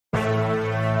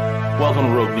Welcome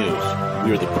to Rogue News.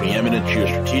 We are the preeminent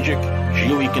geostrategic,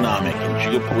 geoeconomic, and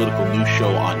geopolitical news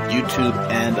show on YouTube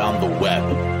and on the web.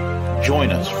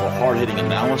 Join us for hard-hitting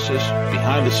analysis,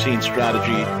 behind-the-scenes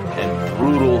strategy, and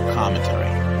brutal commentary.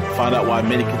 Find out why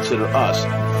many consider us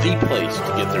the place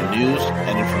to get their news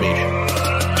and information.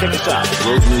 Check us out,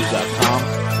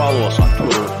 roguenews.com. Follow us on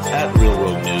Twitter at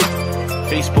RealRogueNews,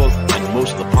 Facebook, and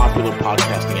most of the popular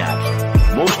podcasting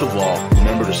apps. Most of all,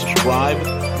 remember to subscribe,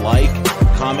 like,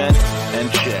 comment,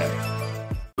 and share.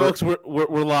 Folks, we're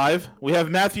live. We have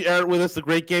Matthew Ehret with us, the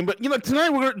great game. But today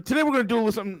we're going to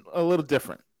do something a little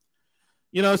different.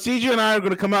 CJ and I are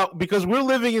going to come out because we're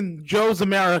living in Joe's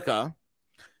America,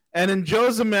 and in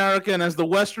Joe's America, and as the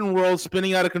Western world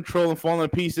spinning out of control and falling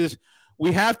to pieces,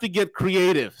 we have to get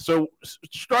creative. So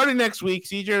starting next week,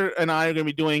 CJ and I are going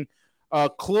to be doing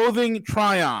clothing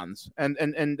try-ons and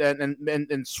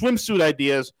swimsuit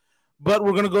ideas. But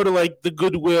we're going to go to like the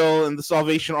Goodwill and the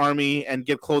Salvation Army and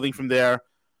get clothing from there.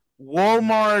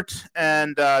 Walmart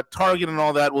and Target and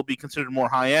all that will be considered more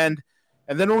high-end.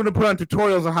 And then we're going to put on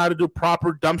tutorials on how to do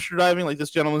proper dumpster diving like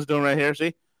this gentleman's doing right here.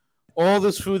 See? All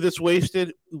this food that's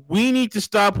wasted. We need to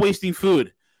stop wasting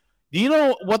food. Do you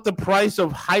know what the price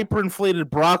of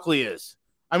hyperinflated broccoli is?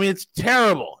 I mean, it's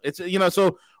terrible.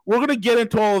 So we're going to get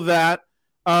into all of that.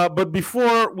 But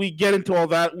before we get into all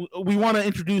that, we want to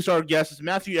introduce our guest. It's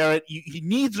Matthew Ehret. He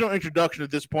needs no introduction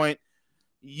at this point.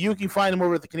 You can find him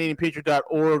over at the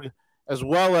CanadianPatriot.org as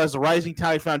well as the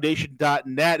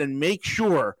RisingTideFoundation.net, and make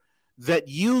sure that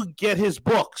you get his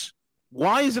books.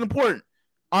 Why is it important?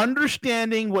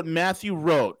 Understanding what Matthew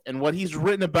wrote and what he's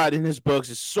written about in his books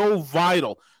is so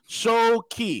vital, so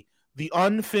key. The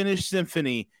Unfinished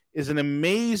Symphony is an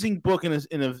amazing book in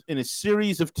a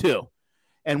series of two.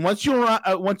 And once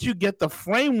you get the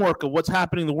framework of what's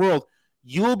happening in the world,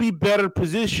 you'll be better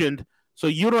positioned so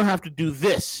you don't have to do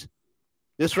this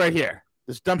right here,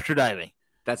 this dumpster diving.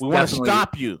 We want to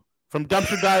stop you from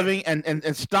dumpster diving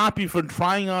and stop you from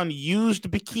trying on used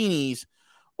bikinis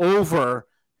over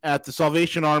at the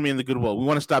Salvation Army and the Goodwill. We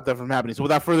want to stop that from happening. So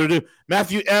without further ado,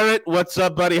 Matthew Ehret, what's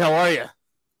up, buddy? How are you?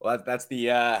 Well, that's the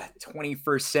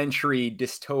 21st century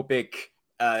dystopic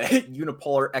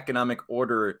unipolar economic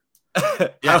order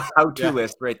how-to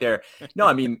list right there. No,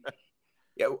 I mean,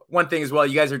 one thing as well,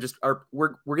 you guys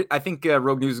we're I think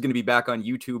Rogue News is going to be back on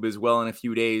YouTube as well in a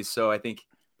few days. So I think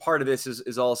part of this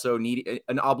is also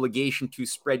an obligation to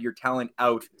spread your talent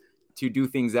out to do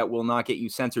things that will not get you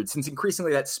censored, since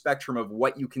increasingly that spectrum of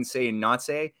what you can say and not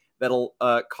say that'll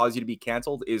cause you to be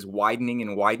canceled is widening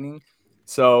and widening.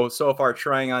 So far,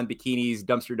 trying on bikinis,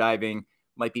 dumpster diving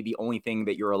might be the only thing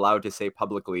that you're allowed to say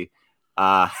publicly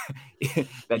that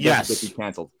doesn't get you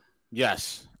canceled.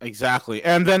 Yes, exactly.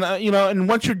 And then and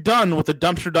once you're done with the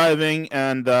dumpster diving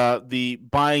and the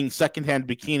buying secondhand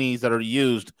bikinis that are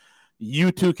used,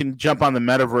 you too can jump on the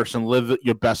metaverse and live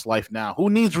your best life now. Who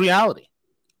needs reality?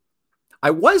 I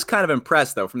was kind of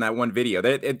impressed though from that one video.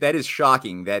 That is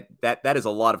shocking. That is a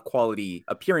lot of quality.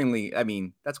 Appearingly, I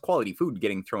mean, that's quality food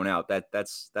getting thrown out.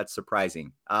 That's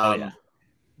surprising. Yeah.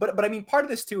 But I mean, part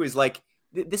of this too is like,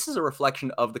 this is a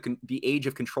reflection of the age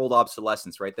of controlled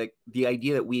obsolescence, right? The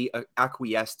idea that we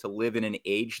acquiesce to live in an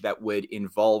age that would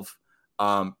involve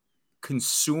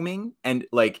consuming, and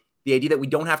like the idea that we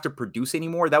don't have to produce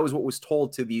anymore. That was what was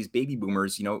told to these baby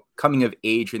boomers, coming of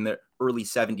age in the early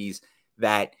 70s,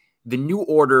 that the new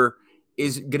order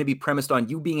is going to be premised on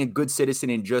you being a good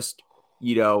citizen and just,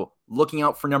 looking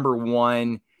out for number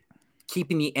one,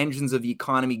 keeping the engines of the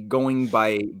economy going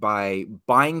by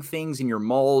buying things in your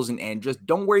malls and just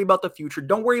don't worry about the future.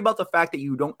 Don't worry about the fact that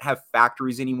you don't have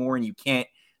factories anymore and you can't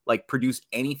like produce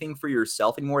anything for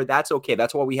yourself anymore. That's okay.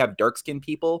 That's why we have dark-skinned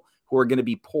people who are going to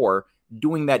be poor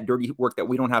doing that dirty work that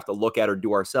we don't have to look at or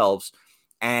do ourselves.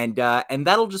 And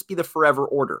that'll just be the forever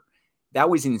order. That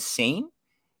was insane.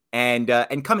 And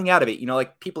coming out of it,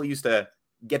 like people used to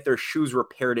get their shoes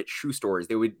repaired at shoe stores.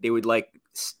 They would like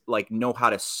know how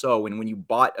to sew. And when you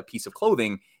bought a piece of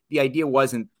clothing, the idea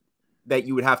wasn't that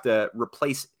you would have to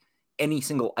replace any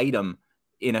single item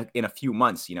in a few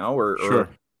months, or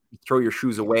throw your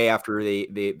shoes away after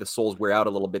the soles wear out a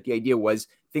little bit. The idea was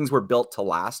things were built to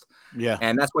last. Yeah.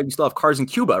 And that's why you still have cars in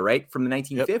Cuba, right? From the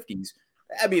 1950s. Yep.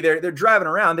 I mean, they're driving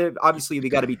around. They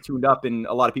got to be tuned up, and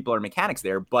a lot of people are mechanics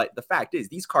there. But the fact is,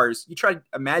 these cars, you try to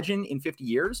imagine in 50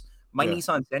 years, my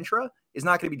Nissan Sentra is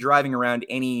not going to be driving around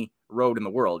any road in the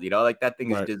world. Like that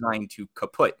thing is designed to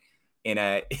kaput in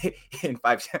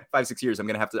 5-6 years. I'm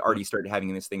going to have to already start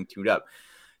having this thing tuned up.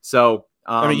 So,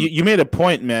 I mean, you made a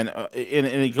point, man, and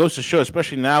it goes to show,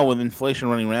 especially now with inflation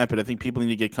running rampant, I think people need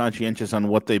to get conscientious on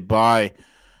what they buy.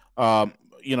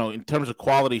 in terms of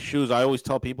quality shoes, I always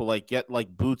tell people like get like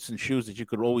boots and shoes that you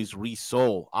could always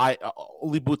resole.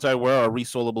 Only boots I wear are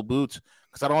resolable boots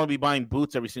because I don't want to be buying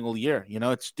boots every single year.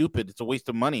 It's stupid. It's a waste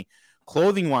of money.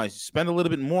 Clothing wise, spend a little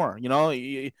bit more.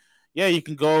 Yeah, you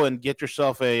can go and get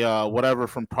yourself a whatever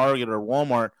from Target or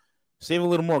Walmart. Save a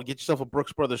little more. Get yourself a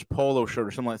Brooks Brothers polo shirt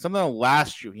or something that'll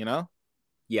last you.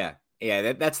 Yeah.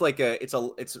 Yeah, that's like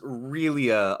it's really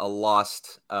a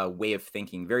lost way of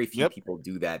thinking. Very few Yep. people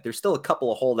do that. There's still a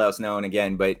couple of holdouts now and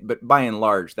again, but by and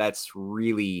large, that's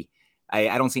really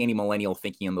I don't see any millennial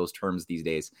thinking in those terms these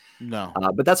days. No.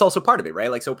 But that's also part of it, right?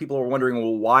 Like, so people are wondering,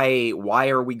 well, why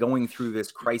are we going through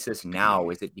this crisis now?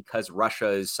 Is it because Russia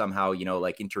is somehow,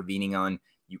 like intervening on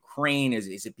Ukraine? Is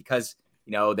it because,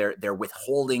 they're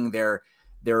withholding their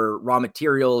raw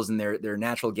materials and their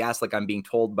natural gas, like I'm being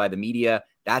told by the media?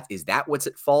 Is that what's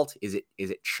at fault? Is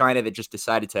it China that just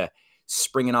decided to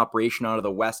spring an operation out of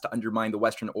the West to undermine the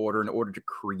Western order in order to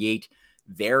create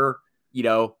their,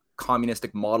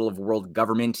 communistic model of world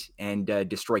government and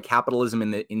destroy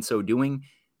capitalism in so doing?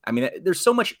 I mean, there's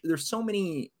so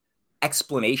many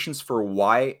explanations for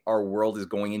why our world is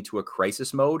going into a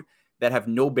crisis mode that have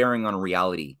no bearing on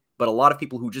reality. But a lot of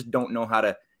people who just don't know how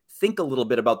to think a little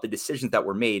bit about the decisions that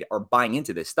were made are buying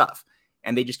into this stuff.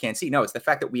 And they just can't see. No, it's the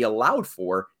fact that we allowed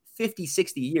for 50,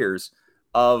 60 years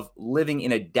of living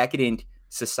in a decadent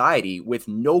society with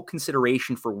no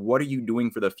consideration for what are you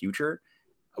doing for the future.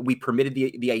 We permitted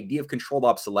the idea of controlled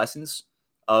obsolescence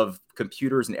of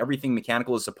computers, and everything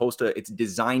mechanical it's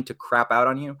designed to crap out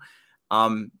on you.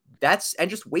 And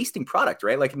just wasting product,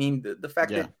 right? Like, I mean, the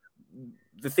fact that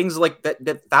the things like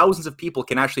that thousands of people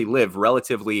can actually live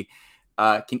relatively,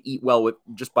 can eat well with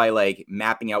just by like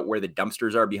mapping out where the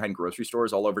dumpsters are behind grocery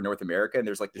stores all over North America. And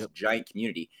there's like this giant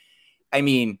community. I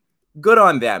mean, good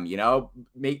on them,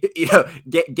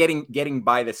 getting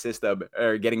by the system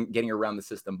or getting around the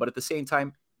system. But at the same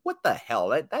time, what the hell?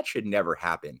 That should never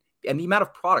happen. And the amount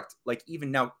of product, like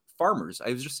even now, farmers,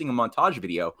 I was just seeing a montage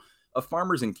video of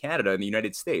farmers in Canada and the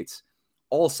United States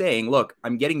all saying, look,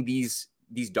 I'm getting these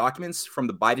documents from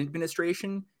the Biden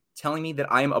administration telling me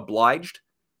that I am obliged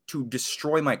to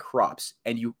destroy my crops.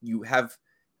 And you have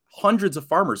hundreds of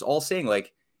farmers all saying,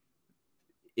 like,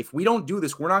 if we don't do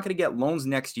this, we're not going to get loans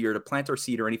next year to plant our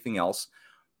seed or anything else.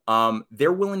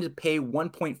 They're willing to pay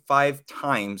 1.5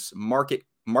 times market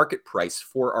price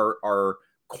for our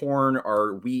corn,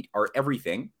 our wheat, our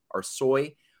everything, our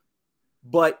soy,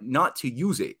 but not to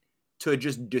use it, to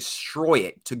just destroy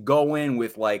it, to go in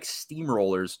with like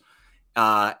steamrollers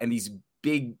and these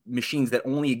big machines that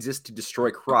only exist to destroy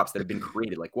crops that have been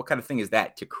created. Like, what kind of thing is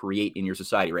that to create in your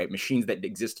society, right? Machines that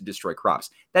exist to destroy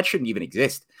crops. That shouldn't even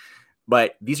exist.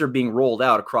 But these are being rolled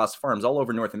out across farms all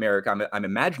over North America. I'm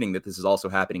imagining that this is also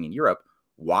happening in Europe.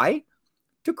 Why?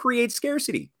 To create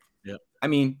scarcity. Yeah. I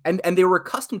mean, and they were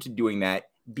accustomed to doing that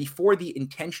before the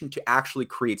intention to actually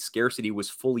create scarcity was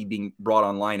fully being brought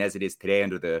online as it is today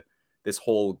under this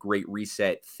whole Great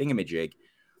Reset thingamajig.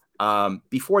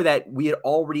 Before that, we had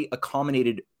already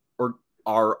accommodated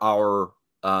our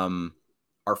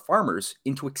farmers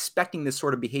into expecting this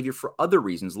sort of behavior for other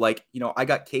reasons. Like, I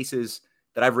got cases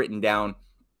that I've written down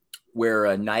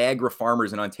where Niagara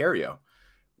farmers in Ontario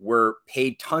were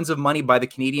paid tons of money by the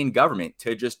Canadian government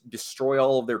to just destroy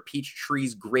all of their peach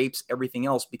trees, grapes, everything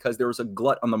else, because there was a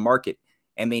glut on the market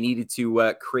and they needed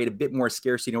to create a bit more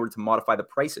scarcity in order to modify the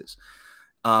prices.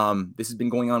 This has been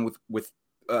going on with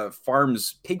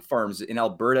pig farms in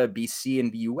Alberta, BC, and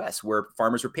the US, where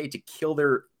farmers were paid to kill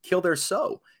their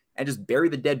sow and just bury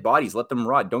the dead bodies, let them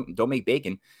rot. Don't make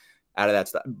bacon out of that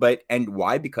stuff. And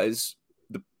why? Because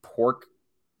the pork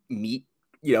meat,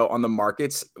 on the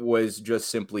markets was just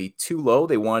simply too low.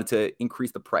 They wanted to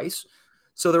increase the price.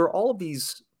 So there are all of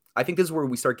these. I think this is where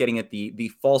we start getting at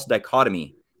the false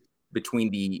dichotomy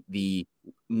between the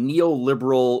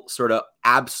neoliberal sort of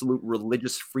absolute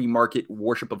religious free market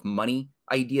worship of money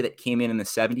idea that came in the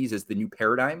 70s as the new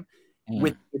paradigm,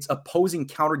 with its opposing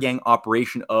counter gang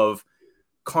operation of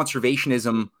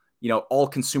conservationism. All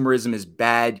consumerism is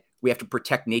bad. We have to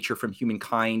protect nature from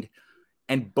humankind.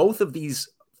 And both of these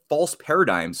false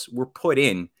paradigms were put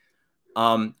in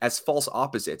as false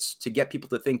opposites to get people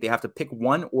to think they have to pick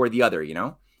one or the other,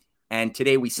 And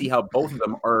today we see how both of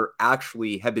them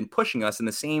have been pushing us in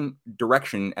the same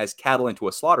direction as cattle into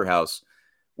a slaughterhouse,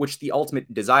 which the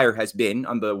ultimate desire has been,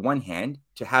 on the one hand,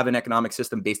 to have an economic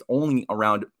system based only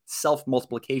around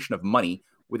self-multiplication of money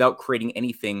without creating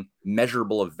anything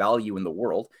measurable of value in the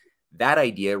world. That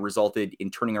idea resulted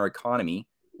in turning our economy,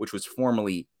 which was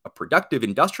formerly a productive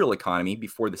industrial economy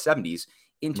before the 70s,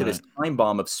 into this time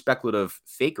bomb of speculative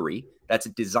fakery that's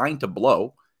designed to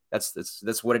blow.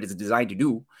 That's what it is designed to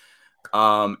do.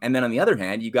 And then on the other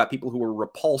hand, you got people who are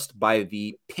repulsed by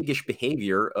the piggish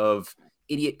behavior of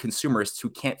idiot consumerists who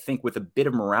can't think with a bit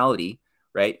of morality,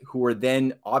 right? Who are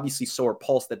then obviously so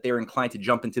repulsed that they're inclined to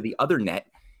jump into the other net,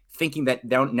 thinking that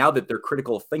now that they're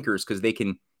critical thinkers because they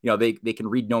can, they can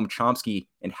read Noam Chomsky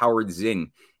and Howard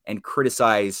Zinn and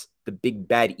criticize the big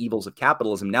bad evils of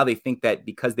capitalism. Now they think that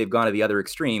because they've gone to the other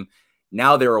extreme,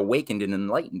 now they're awakened and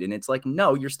enlightened. And it's like,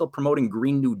 no, you're still promoting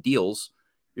Green New Deals.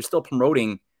 You're still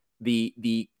promoting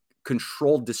the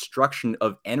controlled destruction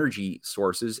of energy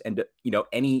sources and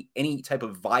any type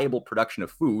of viable production of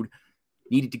food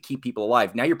needed to keep people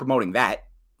alive. Now you're promoting that,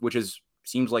 which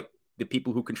seems like the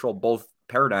people who control both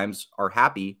paradigms are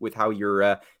happy with how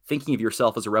you're thinking of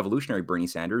yourself as a revolutionary, Bernie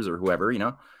Sanders or whoever,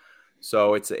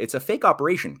 So it's a fake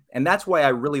operation, and that's why I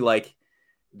really like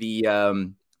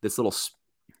the this little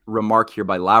remark here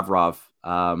by Lavrov.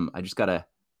 I just gotta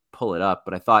pull it up,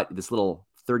 but I thought this little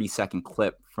 30-second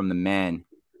clip from the man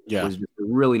was just a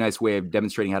really nice way of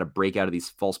demonstrating how to break out of these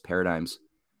false paradigms.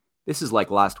 This is like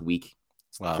last week.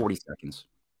 It's 40 seconds.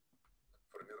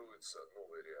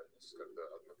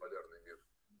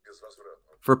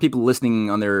 For people listening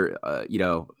on their,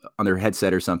 on their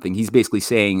headset or something, he's basically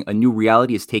saying a new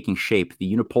reality is taking shape.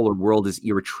 The unipolar world is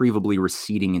irretrievably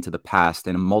receding into the past,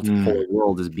 and a multipolar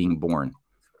world is being born.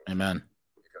 Amen.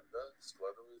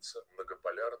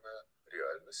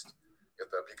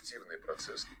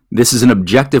 This is an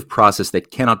objective process that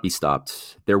cannot be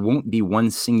stopped. There won't be one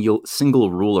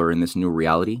single ruler in this new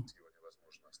reality.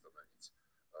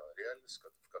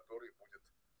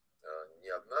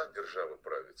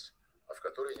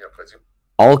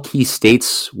 All key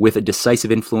states with a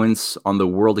decisive influence on the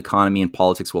world economy and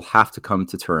politics will have to come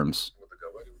to terms.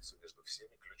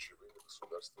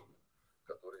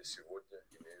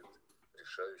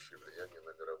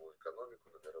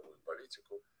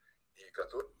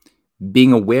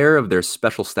 Being aware of their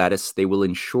special status, they will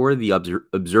ensure the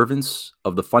observance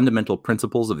of the fundamental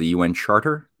principles of the UN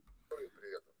Charter.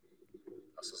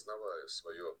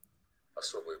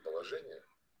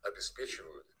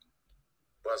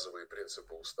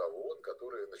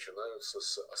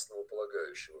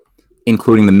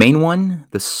 Including the main one,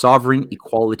 the sovereign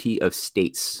equality of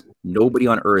states. Nobody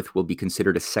on earth will be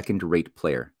considered a second-rate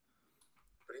player.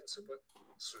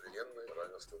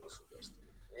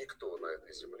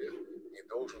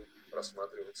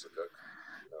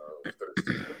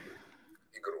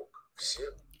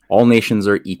 All nations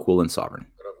are equal and sovereign.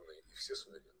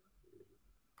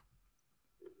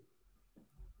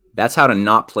 That's how to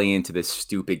not play into this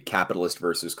stupid capitalist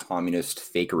versus communist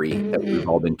fakery that we've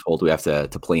all been told we have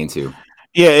to play into.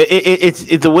 Yeah, it's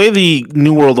the way the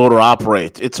New World Order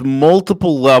operates. It's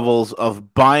multiple levels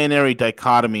of binary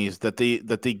dichotomies that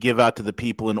they give out to the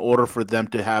people in order for them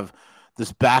to have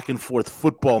this back and forth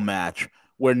football match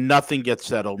where nothing gets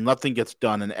settled, nothing gets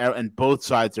done, and both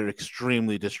sides are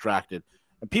extremely distracted.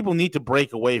 And people need to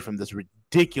break away from this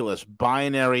ridiculous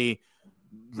binary,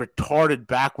 retarded,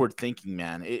 backward thinking,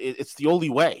 man. It's the only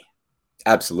way.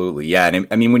 Absolutely, yeah. And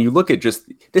I mean, when you look at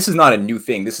this is not a new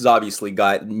thing. This has obviously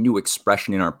got new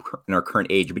expression in our current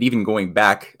age. But even going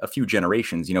back a few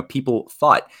generations, people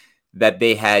thought that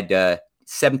they had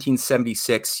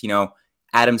 1776.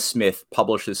 Adam Smith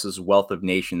published this as Wealth of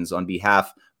Nations on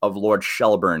behalf of Lord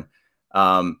Shelburne.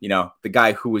 The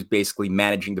guy who was basically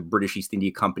managing the British East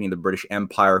India Company and the British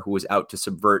Empire, who was out to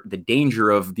subvert the danger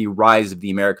of the rise of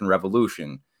the American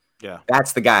Revolution. Yeah,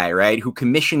 that's the guy, right? Who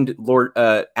commissioned Lord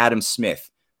Adam Smith,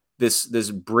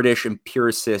 this British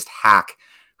empiricist hack,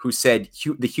 who said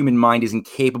the human mind is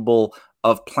incapable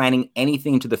of planning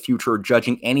anything into the future or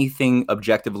judging anything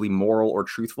objectively moral or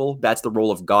truthful. That's the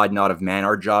role of God, not of man.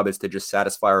 Our job is to just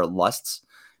satisfy our lusts.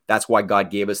 That's why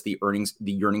God gave us the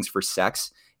yearnings for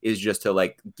sex, is just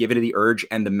to give it the urge,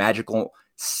 and the magical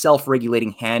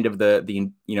self-regulating hand of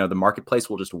the marketplace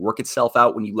will just work itself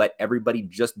out when you let everybody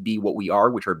just be what we are,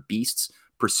 which are beasts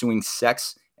pursuing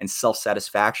sex and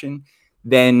self-satisfaction.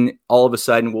 Then all of a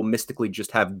sudden we'll mystically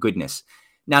just have goodness.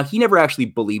 Now, he never actually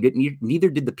believed it. Neither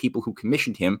did the people who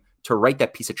commissioned him to write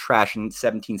that piece of trash in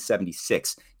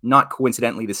 1776. Not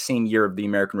coincidentally, the same year of the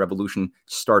American Revolution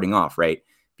starting off, right?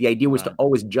 The idea was to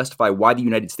always justify why the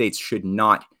United States should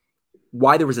not,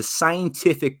 why there was a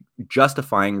scientific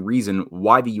justifying reason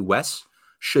why the U.S.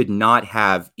 should not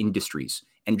have industries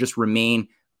and just remain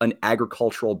an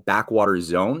agricultural backwater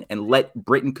zone and let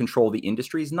Britain control the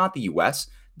industries, not the U.S.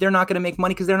 They're not going to make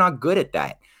money because they're not good at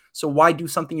that. So why do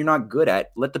something you're not good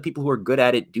at? Let the people who are good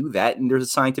at it do that. And there's a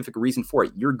scientific reason for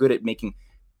it. You're good at making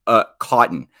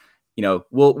cotton.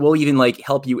 We'll even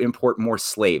help you import more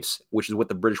slaves, which is what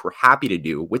the British were happy to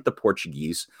do with the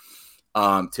Portuguese.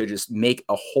 to just make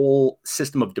a whole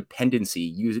system of dependency,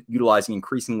 utilizing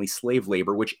increasingly slave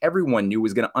labor, which everyone knew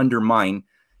was going to undermine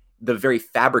the very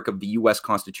fabric of the U.S.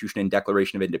 Constitution and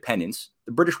Declaration of Independence.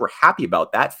 The British were happy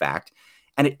about that fact,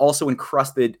 and it also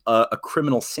encrusted a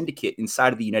criminal syndicate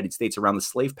inside of the United States around the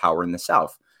slave power in the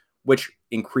South, which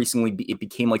increasingly it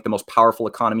became like the most powerful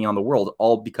economy on the world,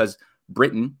 all because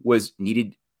Britain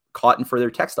needed cotton for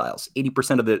their textiles.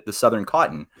 80% of the Southern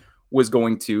cotton was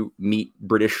going to meet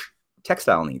British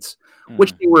textile needs,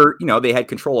 which they had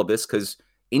control of this because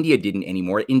India didn't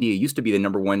anymore. India used to be the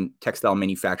number one textile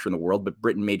manufacturer in the world, but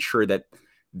Britain made sure that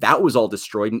was all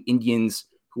destroyed. And Indians,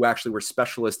 who actually were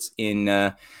specialists in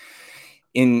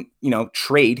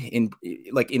trade,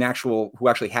 who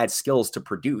actually had skills to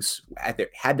produce,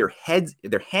 had their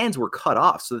hands were cut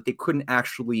off so that they couldn't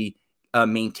actually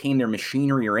maintain their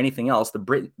machinery or anything else.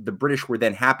 The British were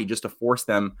then happy just to force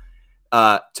them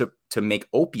to make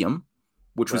opium,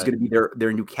 which was going to be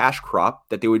their new cash crop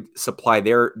that they would supply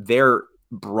their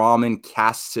Brahmin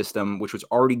caste system, which was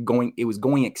already going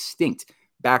extinct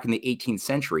back in the 18th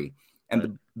century.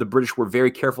 And the British were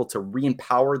very careful to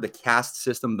re-empower the caste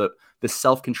system, the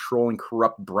self-controlling,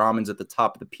 corrupt Brahmins at the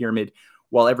top of the pyramid,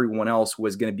 while everyone else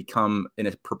was going to become in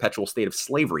a perpetual state of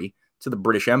slavery to the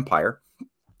British Empire.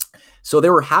 So they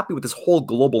were happy with this whole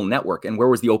global network. And where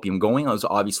was the opium going? It was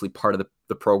obviously part of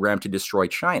the program to destroy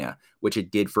China, which it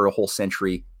did for a whole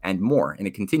century and more. And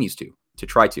it continues to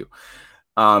try to.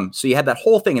 So you had that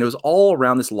whole thing, and it was all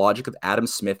around this logic of Adam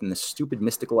Smith and this stupid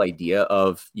mystical idea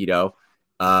of,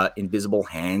 invisible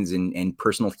hands and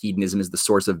personal hedonism is the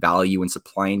source of value and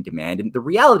supply and demand. And the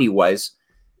reality was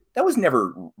that was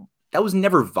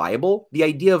never viable. The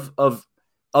idea of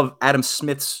Adam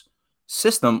Smith's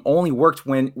system only worked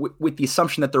with the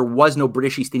assumption that there was no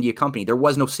British East India Company, there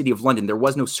was no City of London, there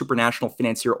was no supranational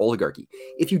financier oligarchy.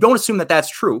 If you don't assume that that's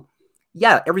true,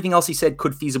 everything else he said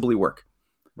could feasibly work.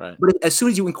 Right. But as soon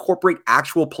as you incorporate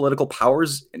actual political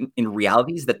powers in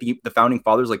realities that the founding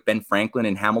fathers like Ben Franklin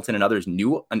and Hamilton and others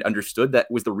knew and understood that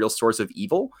was the real source of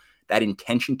evil, that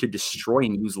intention to destroy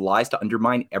and use lies to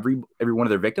undermine every one of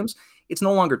their victims, it's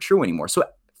no longer true anymore. So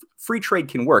free trade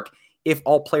can work if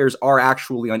all players are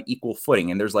actually on equal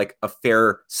footing and there's like a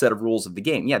fair set of rules of the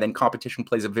game. Then competition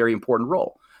plays a very important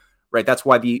role, right? That's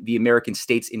why the American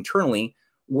states internally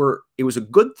it was a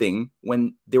good thing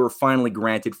when they were finally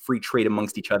granted free trade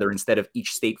amongst each other instead of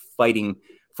each state fighting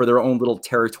for their own little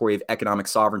territory of economic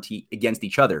sovereignty against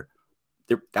each other.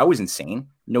 That was insane.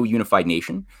 No unified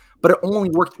nation. But it only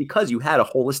worked because you had a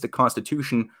holistic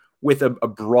constitution with a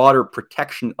broader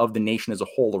protection of the nation as a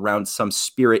whole around some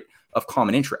spirit of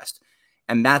common interest.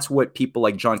 And that's what people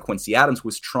like John Quincy Adams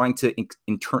was trying to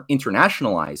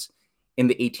internationalize in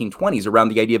the 1820s around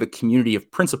the idea of a community of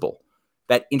principle.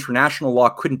 That international law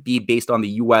couldn't be based on the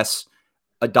U.S.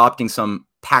 adopting some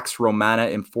Pax Romana,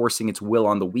 enforcing its will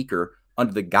on the weaker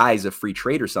under the guise of free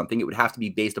trade or something. It would have to be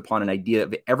based upon an idea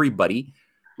of everybody,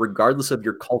 regardless of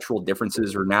your cultural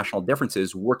differences or national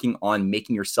differences, working on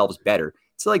making yourselves better.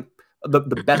 It's like the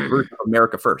best version of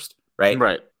America first, right?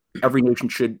 Right. Every nation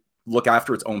should look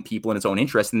after its own people and its own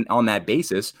interests, and on that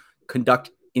basis, conduct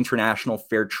international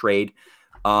fair trade.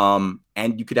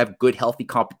 And you could have good, healthy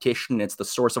competition. And it's the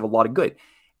source of a lot of good.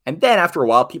 And then after a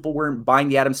while, people weren't buying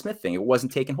the Adam Smith thing. It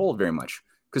wasn't taking hold very much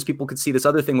because people could see this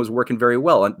other thing was working very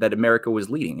well and that America was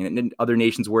leading and other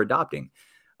nations were adopting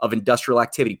of industrial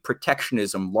activity,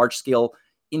 protectionism, large scale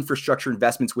infrastructure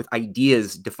investments with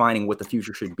ideas defining what the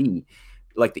future should be,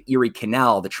 like the Erie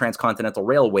Canal, the Transcontinental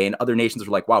Railway, and other nations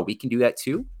were like, wow, we can do that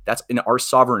too. That's in our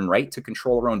sovereign right to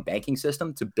control our own banking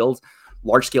system, to build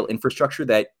large-scale infrastructure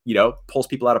that, pulls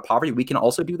people out of poverty. We can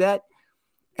also do that.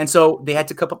 And so they had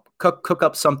to cook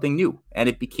up something new. And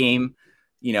it became,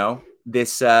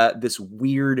 this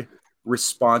weird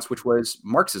response, which was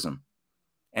Marxism.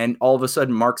 And all of a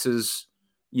sudden, Marx's,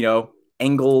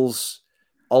 Engels,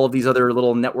 all of these other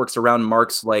little networks around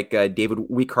Marx, like David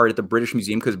Weikart at the British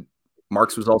Museum, because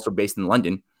Marx was also based in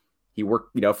London. He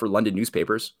worked, for London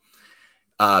newspapers.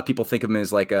 People think of him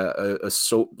as like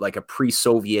a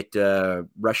pre-Soviet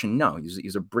Russian. No,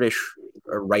 he's a British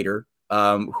writer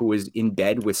who was in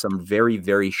bed with some very,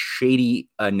 very shady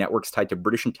networks tied to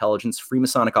British intelligence,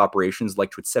 Freemasonic operations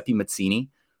like Giuseppe Mazzini,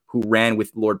 who ran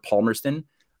with Lord Palmerston,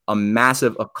 a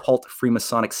massive occult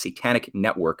Freemasonic satanic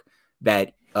network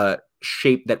that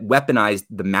weaponized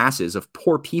the masses of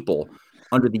poor people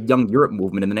under the Young Europe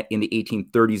movement in the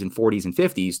 1830s and 40s and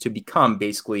 50s to become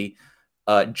basically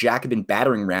Jacobin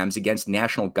battering rams against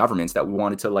national governments that we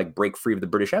wanted to break free of the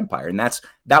British Empire. And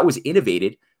that was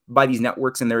innovated by these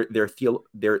networks and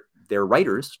their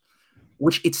writers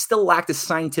which it still lacked a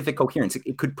scientific coherence.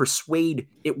 It could persuade.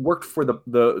 It worked for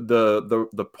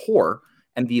the poor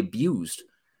and the abused,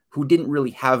 who didn't really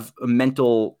have a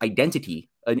mental identity.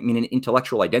 I mean, an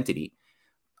intellectual identity.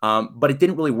 But it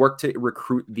didn't really work to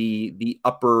recruit the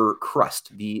upper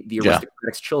crust, the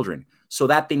aristocrats' children, so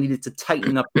that they needed to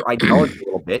tighten up their ideology a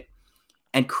little bit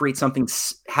and create something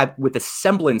with a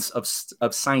semblance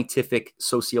of scientific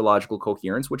sociological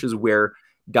coherence, which is where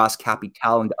Das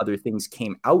Kapital and other things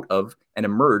came out of and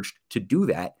emerged to do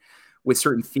that, with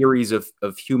certain theories of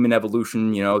human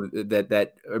evolution,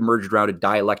 that emerged around a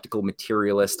dialectical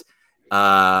materialist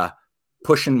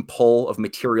push and pull of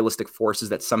materialistic forces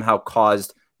that somehow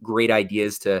caused great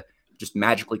ideas to just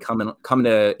magically come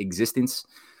into existence.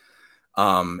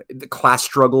 The class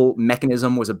struggle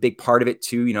mechanism was a big part of it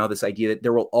too. This idea that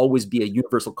there will always be a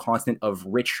universal constant of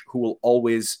rich who will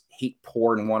always hate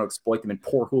poor and want to exploit them, and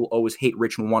poor who will always hate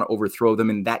rich and want to overthrow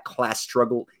them. And that class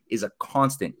struggle is a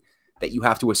constant that you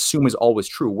have to assume is always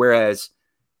true. Whereas,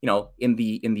 in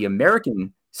the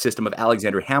American system of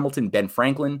Alexander Hamilton, Ben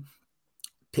Franklin,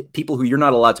 people who you're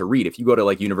not allowed to read. If you go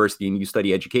to university and you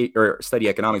study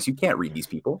economics, you can't read these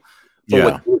people.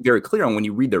 But what's very clear on when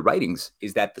you read their writings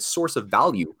is that the source of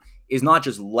value is not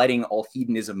just letting all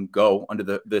hedonism go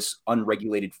under this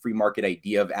unregulated free market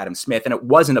idea of Adam Smith. And it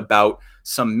wasn't about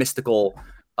some mystical,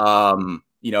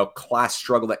 class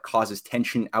struggle that causes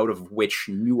tension, out of which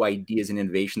new ideas and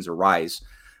innovations arise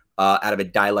out of a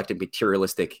dialectic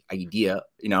materialistic idea,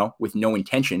 with no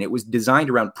intention. It was designed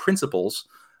around principles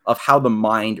of how the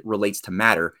mind relates to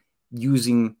matter,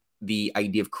 using the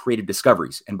idea of creative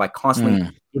discoveries. And by constantly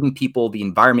giving people the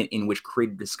environment in which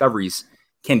creative discoveries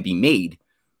can be made,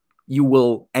 you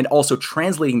will, and also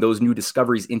translating those new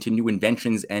discoveries into new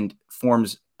inventions and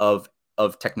forms of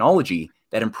technology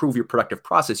that improve your productive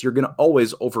process, you're going to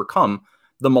always overcome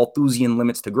the Malthusian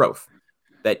limits to growth.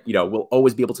 That, will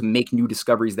always be able to make new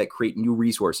discoveries that create new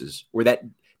resources, or that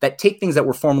take things that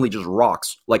were formerly just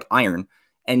rocks, like iron,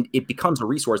 and it becomes a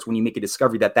resource when you make a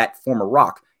discovery that former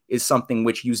rock is something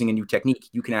which, using a new technique,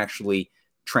 you can actually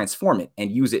transform it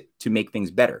and use it to make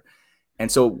things better.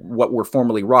 And so what were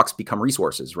formerly rocks become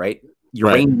resources, right?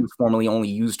 Uranium was formerly only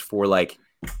used for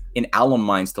in alum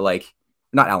mines to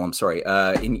not alum, sorry.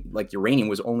 Uranium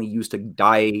was only used to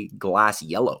dye glass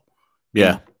yellow.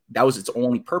 Yeah. And that was its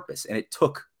only purpose. And it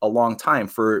took a long time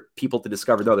for people to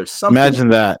discover that there's something. Imagine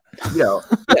that. Yeah.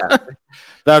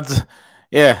 That's,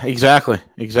 yeah, exactly.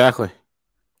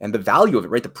 And the value of it,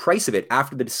 right? The price of it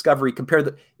after the discovery,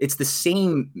 it's the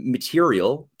same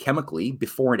material chemically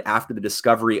before and after the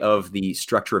discovery of the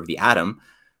structure of the atom.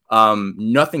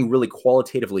 Nothing really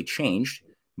qualitatively changed.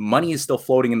 Money is still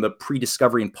floating in the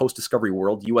pre-discovery and post-discovery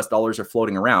world. US dollars are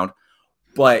floating around.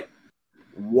 But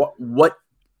what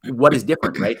is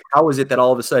different, right? How is it that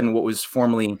all of a sudden what was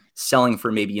formerly selling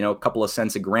for maybe, a couple of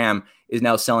cents a gram is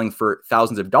now selling for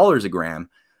thousands of dollars a gram?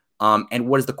 And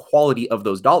what is the quality of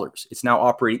those dollars? It's now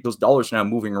operating, those dollars are now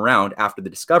moving around after the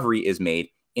discovery is made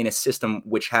in a system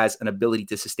which has an ability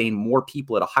to sustain more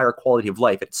people at a higher quality of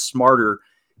life, at smarter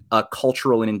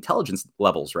cultural and intelligence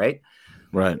levels, right?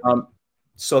 Right.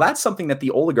 So that's something that the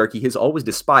oligarchy has always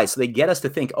despised. So they get us to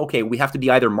think, okay, we have to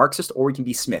be either Marxist or we can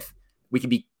be Smith. We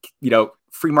can be,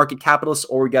 free market capitalists,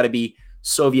 or we got to be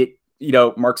Soviet,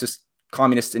 Marxist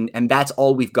communists. And that's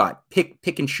all we've got.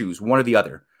 Pick and choose one or the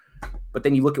other. But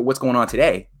then you look at what's going on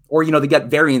today, or, they got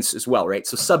variants as well, right?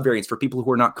 So subvariants for people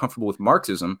who are not comfortable with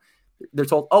Marxism, they're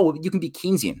told, oh, well, you can be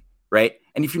Keynesian, right?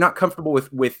 And if you're not comfortable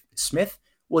with Smith,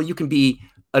 well, you can be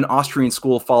an Austrian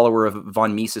school follower of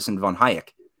von Mises and von Hayek,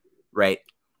 right?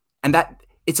 And that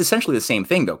it's essentially the same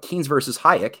thing, though. Keynes versus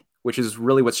Hayek, which is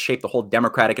really what's shaped the whole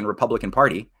Democratic and Republican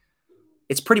Party.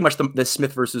 It's pretty much the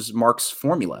Smith versus Marx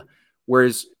formula.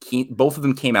 Whereas both of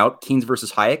them came out, Keynes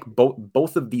versus Hayek,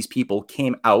 both of these people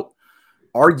came out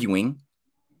arguing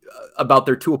about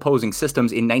their two opposing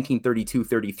systems in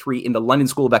 1932-33 in the London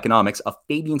School of Economics, a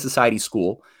Fabian Society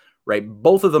school, right?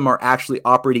 Both of them are actually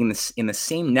operating in the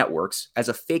same networks as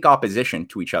a fake opposition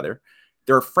to each other.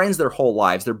 They're friends their whole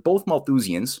lives. They're both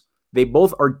Malthusians. They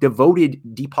both are devoted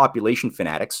depopulation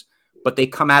fanatics, but they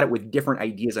come at it with different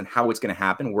ideas on how it's going to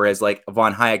happen. Whereas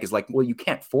von Hayek is well, you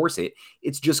can't force it.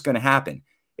 It's just going to happen.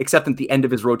 Except at the end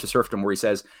of his Road to Serfdom, where he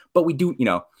says, but we do,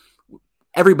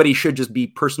 everybody should just be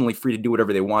personally free to do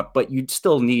whatever they want, but you'd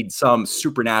still need some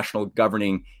supranational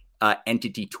governing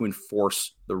entity to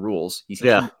enforce the rules. He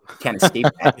said, you can't escape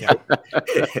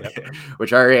that.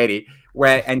 Which already,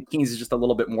 and Keynes is just a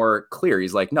little bit more clear.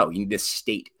 He's like, no, you need this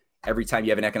state. Every time you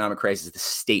have an economic crisis, the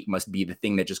state must be the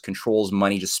thing that just controls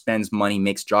money, just spends money,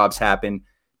 makes jobs happen.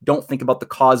 Don't think about the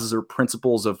causes or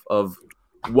principles of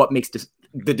what makes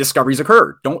the discoveries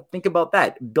occur. Don't think about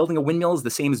that. Building a windmill is the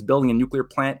same as building a nuclear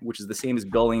plant, which is the same as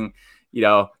building,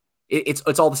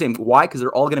 it's all the same. Why? Because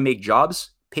they're all going to make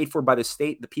jobs paid for by the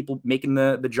state. The people making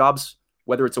the jobs,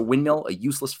 whether it's a windmill, a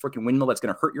useless freaking windmill that's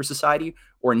going to hurt your society,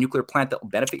 or a nuclear plant that will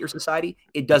benefit your society,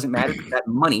 it doesn't matter. That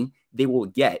money they will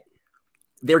get,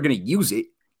 they're going to use it.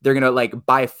 They're going to like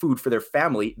buy food for their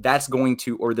family. That's going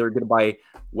to, or they're going to buy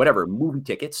whatever, movie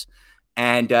tickets.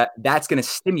 And that's going to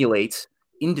stimulate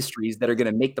industries that are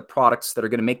going to make the products, that are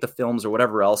going to make the films or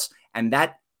whatever else. And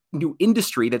that new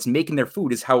industry that's making their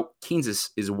food is how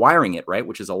Keynes is wiring it, right?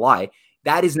 Which is a lie.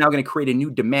 That is now going to create a new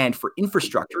demand for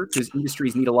infrastructure, because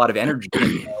industries need a lot of energy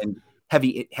and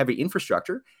heavy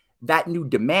infrastructure. That new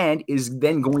demand is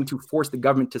then going to force the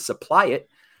government to supply it,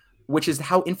 which is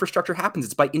how infrastructure happens.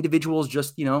 It's by individuals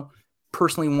just,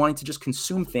 personally wanting to just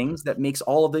consume things that makes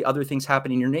all of the other things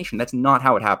happen in your nation. That's not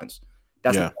how it happens.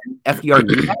 That's FDR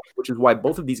knew that, which is why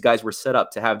both of these guys were set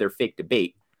up to have their fake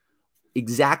debate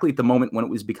exactly at the moment when it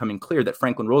was becoming clear that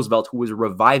Franklin Roosevelt, who was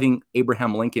reviving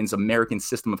Abraham Lincoln's American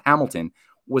system of Hamilton,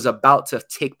 was about to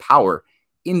take power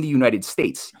in the United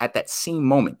States at that same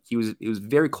moment. He was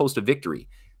very close to victory.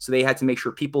 So they had to make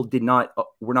sure people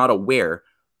were not aware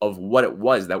of what it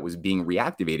was that was being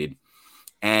reactivated,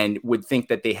 and would think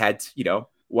that they had,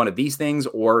 one of these things,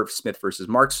 or Smith versus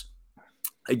Marx.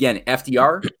 Again,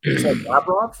 FDR, just like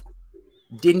Lavrov,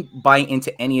 didn't buy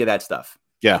into any of that stuff.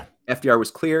 Yeah. FDR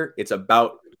was clear. It's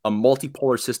about a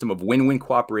multipolar system of win-win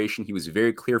cooperation. He was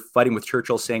very clear, fighting with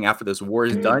Churchill, saying after this war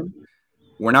is done,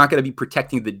 we're not going to be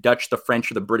protecting the Dutch, the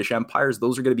French, or the British empires.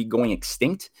 Those are going to be going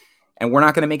extinct, and we're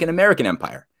not going to make an American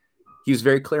empire. He was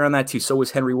very clear on that too. So was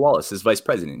Henry Wallace, as vice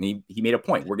president. And he made a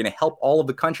point. We're going to help all of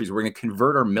the countries. We're going to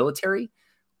convert our military,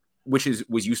 which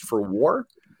was used for war,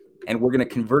 and we're going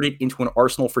to convert it into an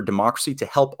arsenal for democracy to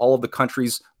help all of the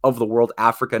countries of the world,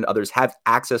 Africa and others, have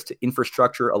access to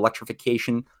infrastructure,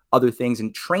 electrification, other things,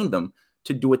 and train them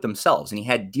to do it themselves. And he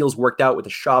had deals worked out with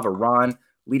the Shah of Iran,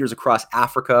 leaders across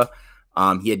Africa.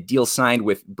 He had deals signed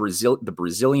with Brazil, the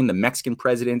Brazilian, the Mexican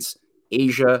presidents,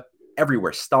 Asia,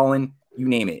 everywhere, Stalin, you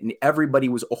name it. And everybody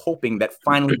was hoping that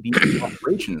finally the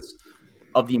operations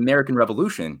of the American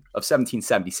Revolution of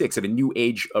 1776, of a new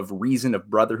age of reason, of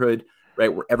brotherhood,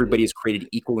 right, where everybody is created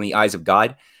equal in the eyes of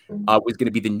God, was going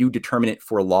to be the new determinant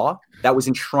for law. That was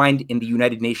enshrined in the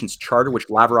United Nations Charter, which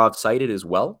Lavrov cited as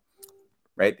well,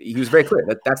 right? He was very clear.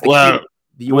 That's the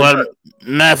key.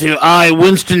 Matthew,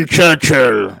 Winston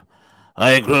Churchill,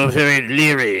 I grew very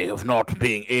leery of not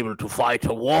being able to fight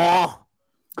a war.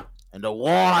 And the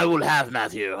war I will have,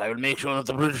 Matthew. I will make sure that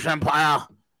the British Empire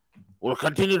will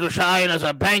continue to shine as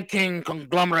a banking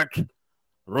conglomerate,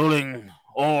 ruling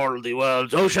all the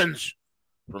world's oceans,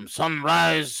 from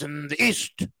sunrise in the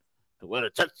east to where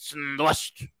it sets in the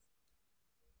west.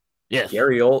 Yes.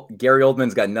 Gary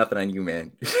Oldman's got nothing on you,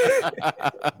 man.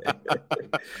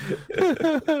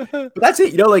 But that's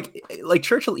it. Like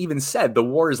Churchill even said, the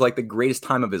war is like the greatest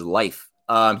time of his life.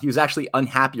 He was actually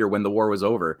unhappier when the war was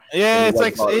over. Yeah,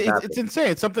 it's insane.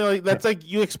 It's something like that's like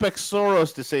you expect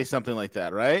Soros to say something like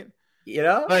that, right?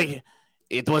 Like,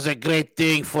 it was a great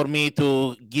thing for me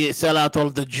to sell out all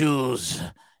the Jews.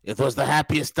 It was the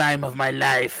happiest time of my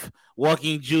life,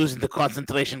 walking Jews into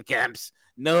concentration camps,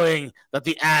 knowing that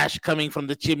the ash coming from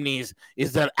the chimneys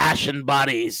is their ashen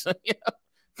bodies.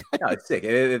 No, it's sick.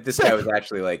 This guy was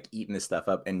actually like eating this stuff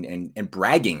up and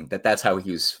bragging that that's how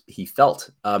he felt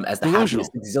as the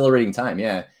happiest, exhilarating time.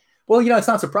 Yeah. Well, it's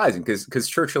not surprising because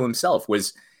Churchill himself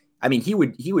was, he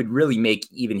would really make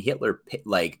even Hitler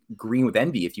like green with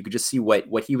envy if you could just see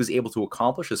what he was able to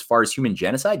accomplish as far as human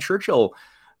genocide. Churchill,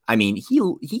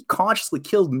 he consciously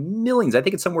killed millions. I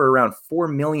think it's somewhere around 4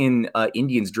 million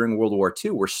Indians during World War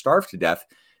II were starved to death,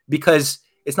 because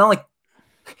it's not like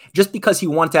just because he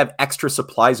wanted to have extra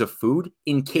supplies of food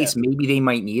in case maybe they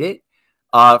might need it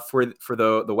for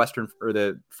the Western or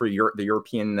the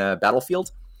European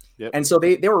battlefield. Yep. And so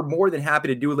they were more than happy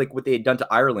to do like what they had done to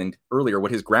Ireland earlier,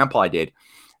 what his grandpa did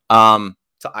to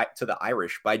the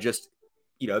Irish, by just,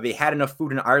 they had enough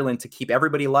food in Ireland to keep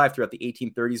everybody alive throughout the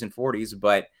 1830s and 40s,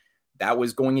 but that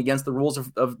was going against the rules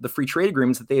of the free trade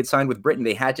agreements that they had signed with Britain.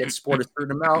 They had to export a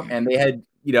certain amount, and they had,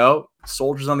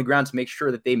 soldiers on the ground to make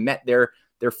sure that they met their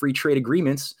free trade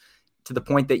agreements, to the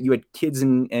point that you had kids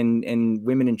and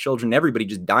women and children, everybody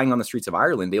just dying on the streets of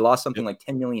Ireland. They lost something like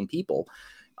 10 million people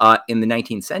in the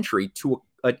 19th century to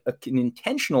an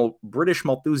intentional British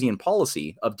Malthusian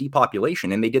policy of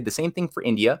depopulation. And they did the same thing for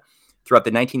India throughout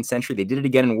the 19th century. They did it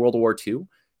again in World War II.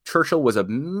 Churchill was a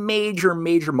major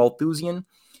Malthusian.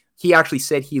 He actually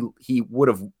said he would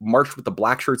have marched with the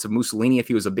black shirts of Mussolini if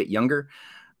he was a bit younger.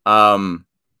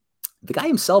 the guy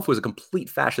himself was a complete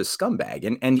fascist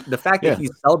scumbag. And the fact Yeah. that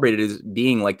he's celebrated as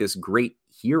being like this great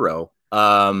hero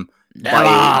by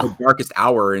Never. the darkest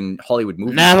hour in Hollywood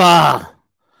movies. Never.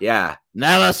 Yeah.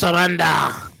 Never surrender.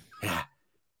 Yeah.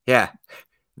 Yeah.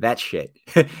 That shit.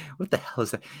 What the hell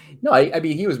is that? No, I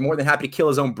mean, he was more than happy to kill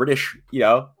his own British,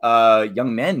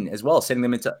 young men as well, sending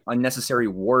them into unnecessary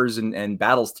wars and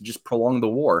battles to just prolong the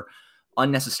war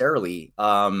unnecessarily.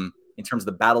 In terms of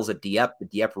the battles at Dieppe, the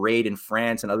Dieppe raid in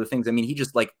France and other things. I mean, he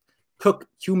just like took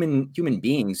human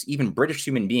beings, even British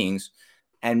human beings,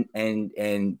 and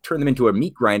turned them into a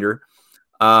meat grinder,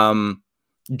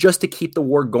 just to keep the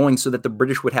war going so that the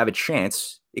British would have a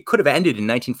chance. It could have ended in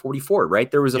 1944,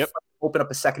 right? There was a open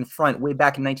up a second front way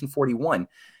back in 1941.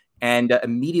 And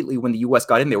immediately when the U.S.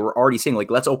 got in, they were already saying, like,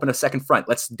 let's open a second front.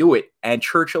 Let's do it. And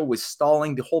Churchill was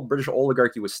stalling. The whole British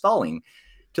oligarchy was stalling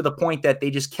to the point that they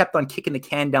just kept on kicking the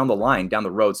can down the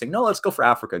road, saying, no, let's go for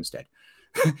Africa instead.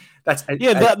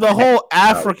 The whole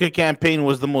Africa campaign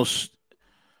was the most.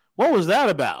 What was that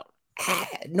about?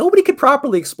 Nobody could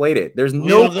properly explain it. There's no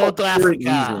We'll go to Africa.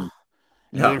 reason.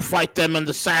 No. We'll fight them in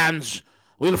the sands.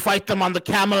 We'll fight them on the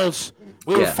camels.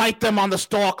 We'll fight them on the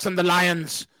storks and the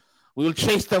lions. We'll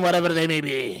chase them wherever they may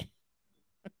be.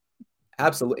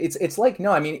 Absolutely. It's like,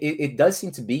 no, I mean, it does seem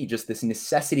to be just this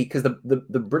necessity because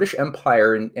the British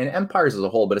Empire and empires as a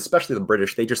whole, but especially the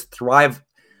British, they just thrive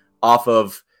off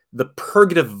of the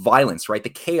purgative violence, right? The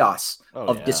chaos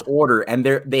of disorder. And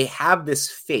they have this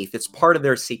faith. It's part of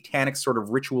their satanic sort of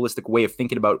ritualistic way of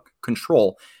thinking about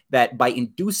control, that by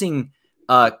inducing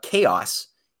chaos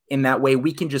in that way,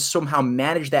 we can just somehow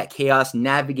manage that chaos,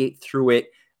 navigate through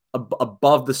it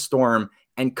above the storm,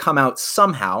 and come out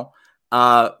somehow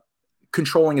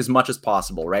controlling as much as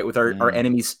possible, right? With our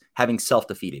enemies having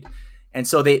self-defeated. And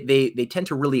so they tend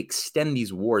to really extend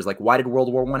these wars. Like, why did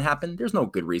World War I happen? There's no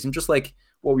good reason. Just like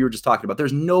what we were just talking about.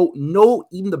 There's no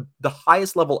even the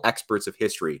highest level experts of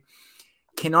history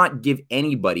cannot give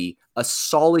anybody a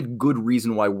solid good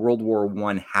reason why World War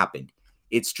I happened.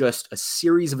 It's just a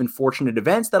series of unfortunate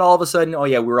events that all of a sudden,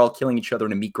 we were all killing each other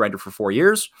in a meat grinder for 4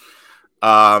 years.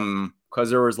 Because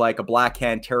there was like a Black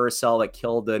Hand terrorist cell that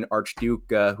killed an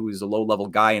archduke who's a low-level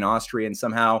guy in Austria, and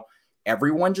somehow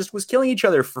everyone just was killing each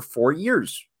other for 4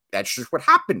 years. That's just what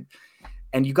happened.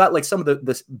 And you got like some of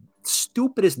the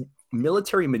stupidest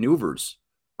military maneuvers.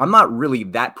 I'm not really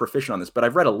that proficient on this, but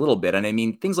I've read a little bit. And I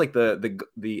mean, things like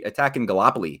the attack in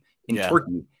Gallipoli in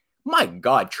Turkey. My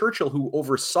God, Churchill, who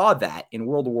oversaw that in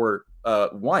World War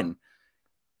I,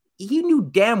 he knew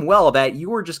damn well that you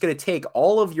were just going to take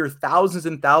all of your thousands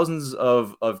and thousands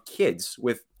of kids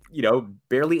with,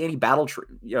 barely any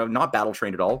not battle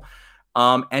trained at all,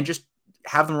 and just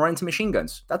have them run into machine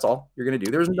guns. That's all you're going to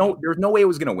do. There's no way it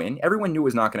was going to win. Everyone knew it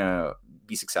was not going to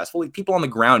be successful. People on the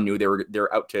ground knew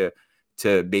they're out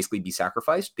to basically be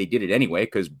sacrificed. They did it anyway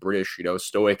because British,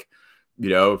 stoic,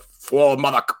 for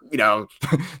mother,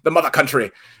 the mother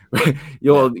country.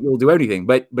 you'll do anything,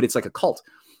 but it's like a cult.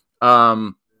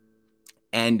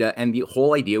 And the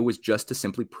whole idea was just to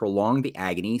simply prolong the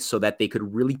agony so that they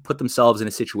could really put themselves in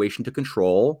a situation to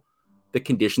control the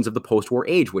conditions of the post-war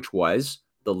age, which was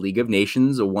the League of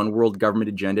Nations, a one world government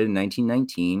agenda in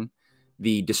 1919,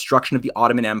 the destruction of the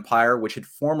Ottoman Empire, which had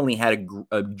formerly had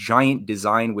a giant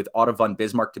design with Otto von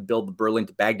Bismarck to build the Berlin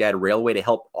to Baghdad railway to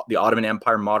help the Ottoman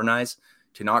Empire modernize,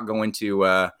 to not go into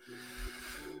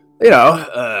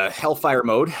hellfire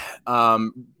mode.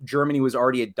 Germany was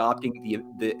already adopting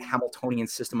the Hamiltonian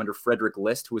system under Frederick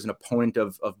List, who was an opponent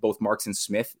of both Marx and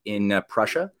Smith in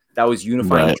Prussia. That was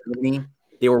unifying Germany.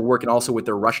 They were working also with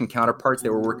their Russian counterparts. They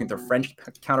were working with their French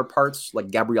counterparts,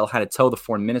 like Gabriel Hanotaux, the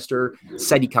foreign minister,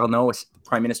 Sadi Carnot,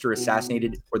 prime minister,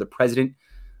 assassinated, or the president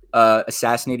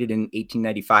assassinated in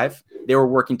 1895. They were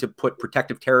working to put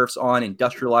protective tariffs on,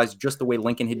 industrialize just the way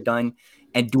Lincoln had done,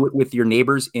 and do it with your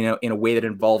neighbors in a way that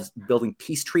involves building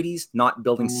peace treaties, not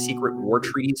building secret war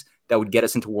treaties that would get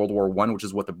us into World War I, which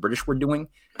is what the British were doing.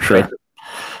 Sure.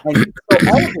 And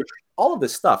so all of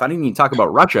this stuff, I didn't even talk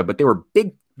about Russia, but they were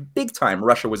big time.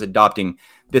 Russia was adopting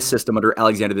this system under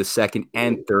Alexander II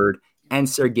and III and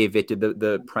Sergei Witte,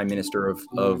 the prime minister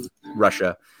of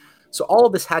Russia. So all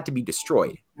of this had to be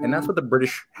destroyed. And that's what the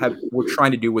British were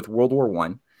trying to do with World War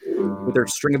I, with their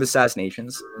string of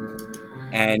assassinations.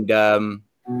 And,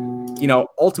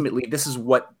 ultimately, this is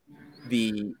what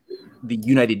the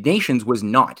United Nations was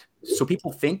not. So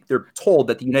people think, they're told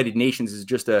that the United Nations is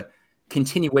just a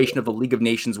continuation of the League of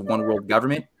Nations one world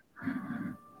government.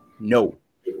 No.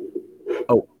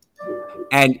 Oh.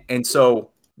 And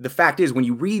so the fact is, when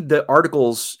you read the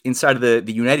articles inside of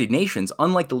the United Nations,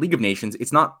 unlike the League of Nations,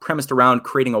 it's not premised around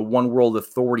creating a one world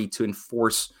authority to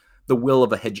enforce the will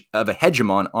of a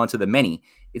hegemon onto the many.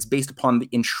 It's based upon the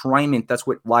enshrinement. That's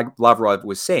what Lavrov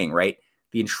was saying, right?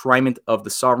 The enshrinement of the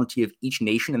sovereignty of each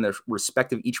nation and the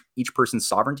respect of each person's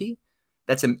sovereignty.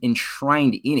 That's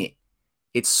enshrined in it.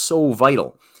 It's so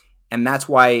vital. And that's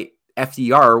why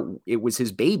FDR, it was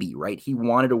his baby, right? He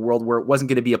wanted a world where it wasn't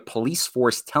going to be a police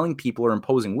force telling people or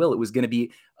imposing will. It was going to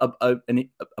be a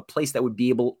place that would be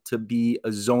able to be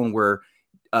a zone where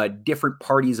different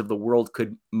parties of the world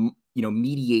could,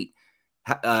 mediate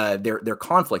their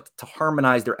conflict, to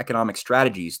harmonize their economic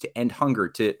strategies, to end hunger,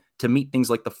 to meet things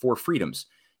like the 4 freedoms,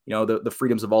 the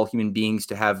freedoms of all human beings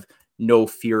to have no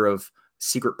fear of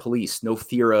secret police, no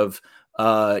fear of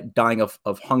dying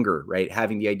of hunger, right?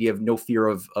 Having the idea of no fear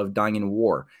of dying in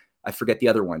war. I forget the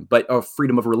other one, but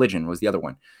freedom of religion was the other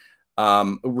one.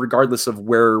 Regardless of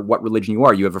what religion you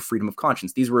are, you have a freedom of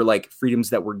conscience. These were like freedoms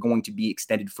that were going to be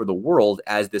extended for the world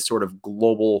as this sort of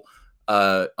global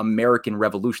American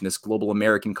revolution, this global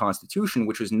American constitution,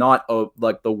 which is not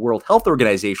like the World Health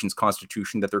Organization's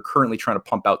constitution that they're currently trying to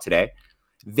pump out today.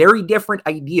 Very different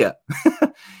idea.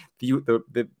 You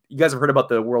guys have heard about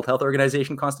the World Health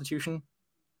Organization constitution?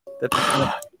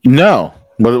 No.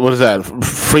 What is that?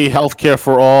 Free healthcare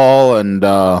for all, and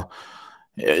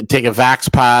take a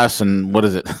vax pass, and what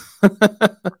is it?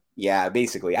 Yeah,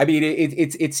 basically. I mean,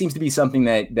 it seems to be something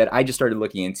that I just started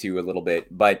looking into a little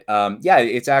bit, but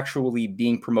it's actually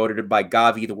being promoted by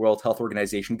Gavi, the World Health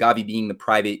Organization. Gavi being the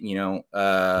private,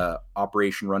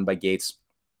 operation run by Gates,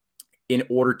 in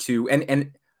order to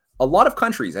and a lot of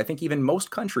countries, I think even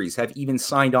most countries, have even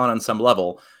signed on some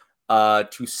level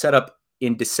to set up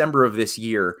in December of this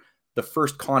year the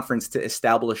first conference to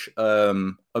establish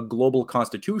a global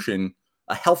constitution,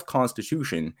 a health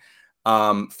constitution,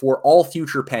 for all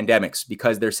future pandemics,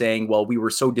 because they're saying, well, we were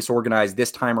so disorganized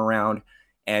this time around,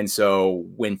 and so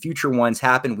when future ones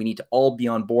happen, we need to all be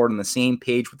on board on the same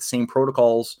page with the same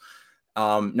protocols.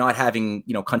 Not having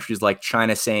countries like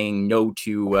China saying no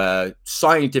to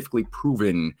scientifically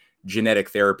proven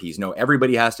genetic therapies. No,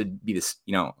 everybody has to be this,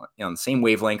 on the same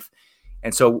wavelength.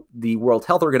 And so the World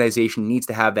Health Organization needs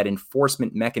to have that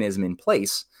enforcement mechanism in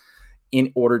place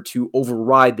in order to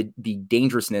override the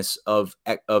dangerousness of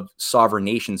sovereign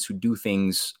nations who do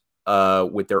things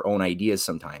with their own ideas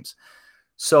sometimes.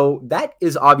 So that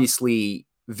is obviously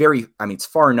it's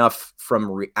far enough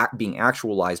from being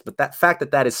actualized, but that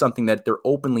fact that is something that they're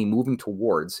openly moving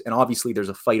towards, and obviously there's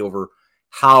a fight over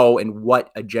how and what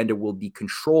agenda will be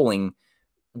controlling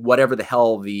whatever the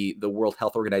hell the World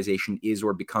Health Organization is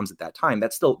or becomes at that time.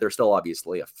 There's still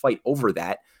obviously a fight over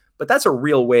that, but that's a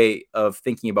real way of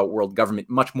thinking about world government,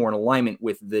 much more in alignment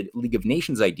with the League of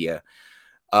Nations idea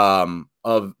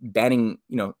of banning,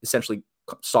 essentially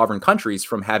sovereign countries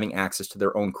from having access to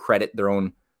their own credit, their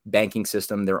own banking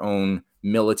system, their own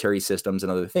military systems,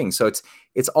 and other things. So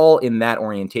it's all in that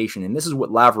orientation. And this is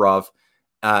what Lavrov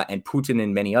and Putin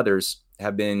and many others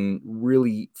have been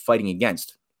really fighting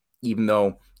against, even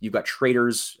though you've got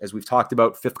traitors, as we've talked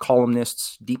about, fifth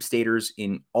columnists, deep staters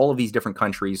in all of these different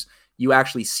countries. You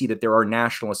actually see that there are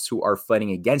nationalists who are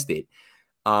fighting against it.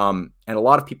 And a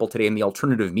lot of people today in the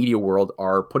alternative media world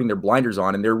are putting their blinders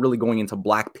on, and they're really going into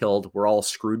black-pilled, we're all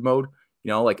screwed mode.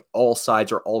 Like all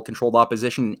sides are all controlled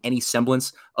opposition, and any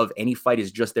semblance of any fight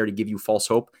is just there to give you false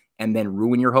hope and then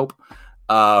ruin your hope.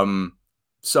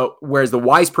 So whereas the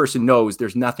wise person knows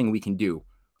there's nothing we can do,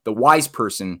 the wise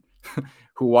person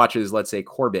who watches, let's say,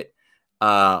 Corbett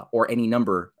or any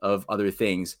number of other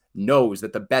things knows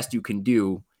that the best you can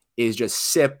do is just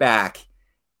sit back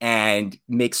and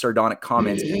make sardonic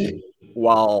comments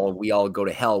while we all go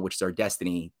to hell, which is our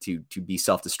destiny to be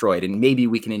self-destroyed. And maybe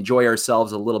we can enjoy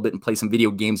ourselves a little bit and play some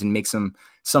video games and make some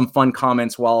fun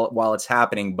comments while it's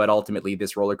happening. But ultimately,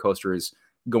 this roller coaster is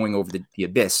going over the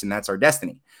abyss, and that's our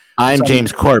destiny. I'm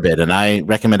James Corbett, and I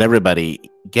recommend everybody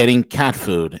getting cat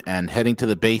food and heading to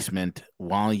the basement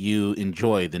while you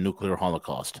enjoy the nuclear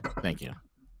holocaust. Thank you.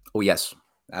 Oh, yes,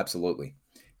 absolutely.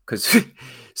 Because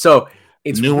so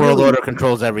it's New World Order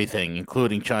controls everything,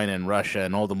 including China and Russia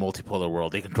and all the multipolar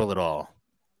world. They control it all.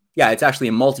 Yeah, it's actually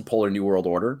a multipolar new world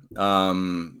order.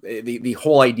 The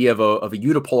whole idea of a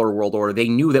unipolar world order, they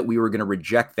knew that we were going to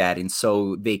reject that, and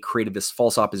so they created this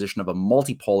false opposition of a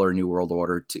multipolar new world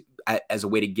order as a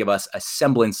way to give us a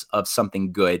semblance of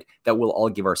something good that we'll all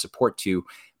give our support to.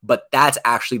 But that's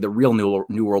actually the real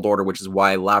new world order, which is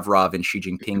why Lavrov and Xi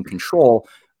Jinping control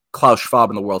Klaus Schwab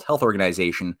and the World Health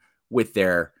Organization with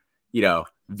their,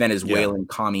 Venezuelan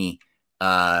commie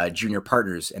junior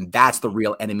partners, and that's the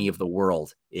real enemy of the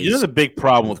world. The big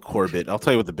problem with Corbett, I'll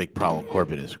tell you what the big problem with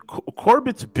Corbett is.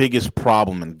 Corbett's biggest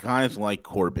problem, and guys like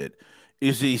Corbett,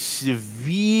 is a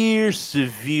severe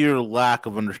lack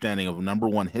of understanding of, number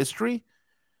one, history,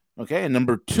 okay, and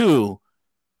number two,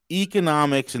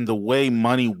 economics and the way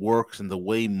money works and the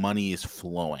way money is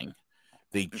flowing.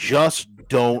 They just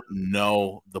don't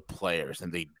know the players,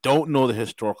 and they don't know the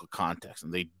historical context,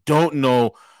 and they don't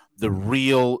know the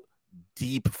real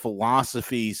deep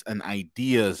philosophies and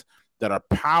ideas that are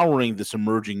powering this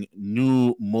emerging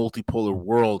new multipolar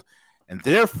world. And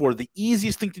therefore, the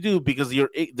easiest thing to do, because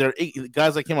they're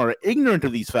guys like him are ignorant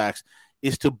of these facts,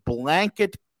 is to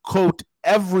blanket coat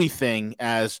everything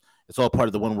as it's all part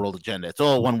of the one world agenda. It's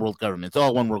all one world government. It's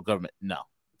all one world government. No,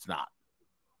 it's not.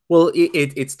 Well,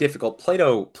 it's difficult.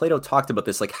 Plato talked about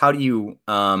this. Like, how do you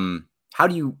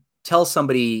tell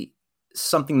somebody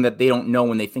something that they don't know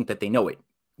when they think that they know it?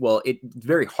 Well, it's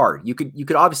very hard. You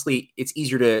could obviously, it's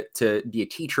easier to be a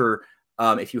teacher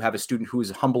if you have a student who is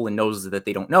humble and knows that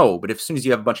they don't know. But as soon as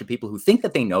you have a bunch of people who think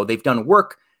that they know, they've done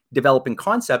work developing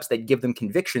concepts that give them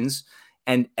convictions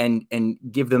and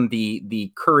give them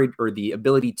the courage or the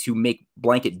ability to make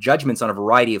blanket judgments on a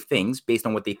variety of things based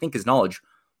on what they think is knowledge.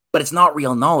 But it's not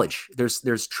real knowledge.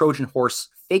 There's Trojan horse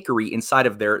fakery inside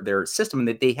of their system, and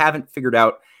that they haven't figured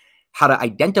out how to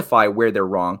identify where they're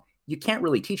wrong. You can't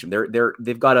really teach them.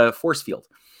 They've got a force field.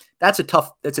 That's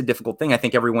a difficult thing. I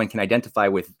think everyone can identify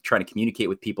with trying to communicate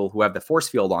with people who have the force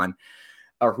field on,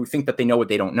 or who think that they know what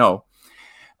they don't know.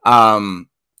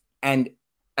 And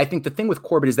I think the thing with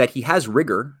Corbett is that he has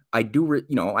rigor. I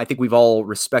think we've all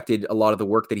respected a lot of the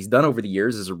work that he's done over the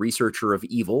years as a researcher of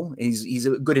evil. He's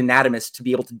a good anatomist to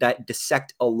be able to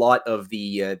dissect a lot of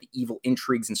the evil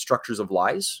intrigues and structures of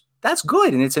lies. That's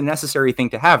good, and it's a necessary thing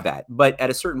to have that. But at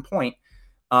a certain point,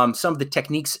 some of the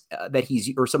techniques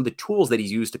or some of the tools that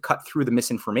he's used to cut through the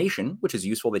misinformation, which is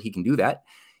useful that he can do that,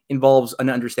 involves an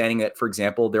understanding that, for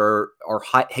example, there are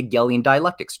Hegelian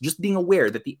dialectics. Just being aware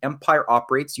that the empire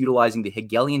operates utilizing the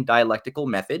Hegelian dialectical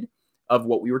method of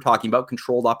what we were talking about,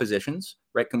 controlled oppositions,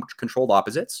 right? Controlled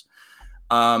opposites.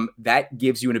 That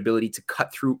gives you an ability to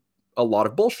cut through a lot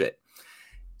of bullshit.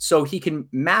 So he can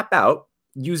map out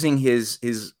using his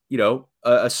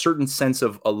a certain sense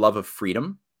of a love of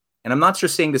freedom. And I'm not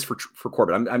just saying this for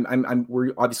Corbett.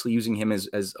 We're obviously using him as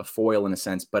a foil in a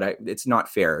sense, but it's not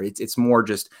fair. It's more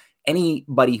just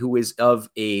anybody who is of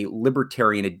a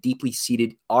libertarian, a deeply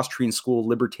seated Austrian school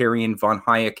libertarian von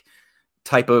Hayek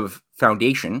type of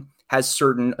foundation has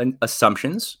certain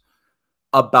assumptions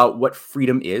about what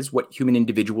freedom is, what human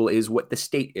individual is, what the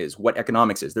state is, what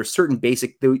economics is. There's certain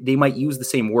basic. They might use the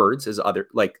same words as other,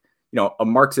 like a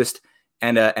Marxist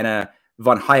and a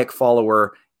von Hayek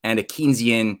follower and a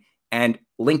Keynesian and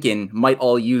Lincoln might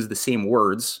all use the same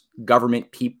words: government,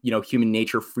 human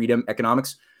nature, freedom,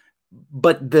 economics.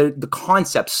 But the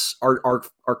concepts are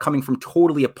coming from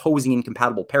totally opposing,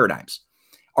 incompatible paradigms.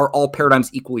 Are all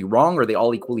paradigms equally wrong? Are they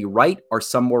all equally right? Are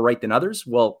some more right than others?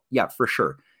 Well, yeah, for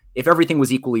sure. If everything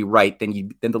was equally right,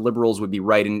 then the liberals would be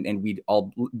right, and we'd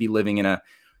all be living in a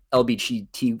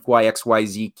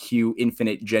LGBTQYXYZQ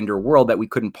infinite gender world that we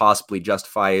couldn't possibly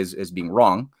justify as being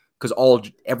wrong. Because all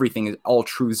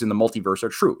truths in the multiverse are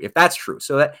true. If that's true,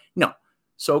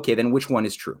 okay, then which one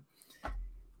is true?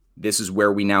 This is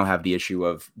where we now have the issue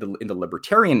of in the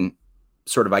libertarian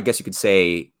sort of, I guess you could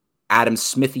say, Adam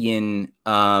Smithian,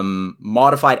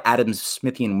 modified Adam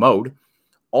Smithian mode.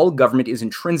 All government is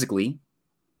intrinsically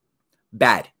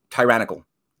bad, tyrannical,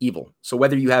 evil. So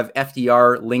whether you have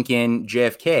FDR, Lincoln,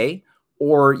 JFK,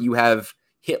 or you have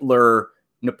Hitler,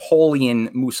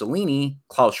 Napoleon, Mussolini,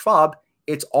 Klaus Schwab,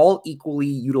 it's all equally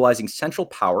utilizing central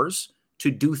powers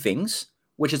to do things,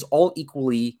 which is all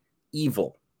equally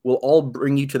evil, will all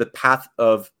bring you to the path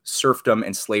of serfdom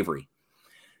and slavery.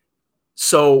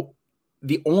 So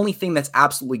the only thing that's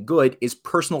absolutely good is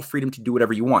personal freedom to do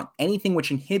whatever you want. Anything which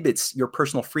inhibits your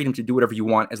personal freedom to do whatever you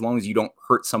want, as long as you don't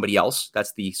hurt somebody else.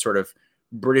 That's the sort of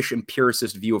British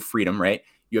empiricist view of freedom, right?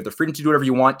 You have the freedom to do whatever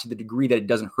you want to the degree that it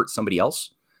doesn't hurt somebody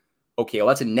else. Okay, well,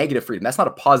 that's a negative freedom. That's not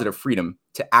a positive freedom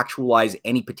to actualize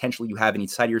any potential you have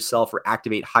inside yourself or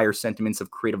activate higher sentiments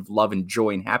of creative love and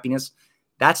joy and happiness.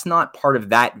 That's not part of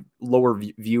that lower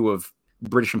view of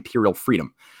British imperial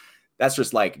freedom. That's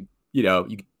just like,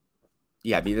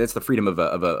 that's the freedom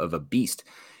of a beast.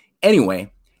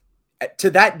 Anyway, to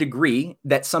that degree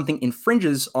that something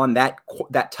infringes on that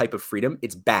type of freedom,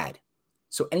 it's bad.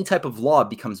 So any type of law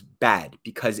becomes bad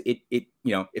because it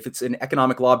if it's an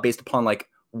economic law based upon like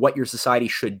what your society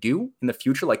should do in the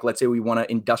future, like let's say we want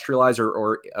to industrialize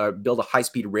or build a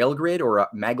high-speed rail grid or a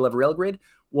maglev rail grid,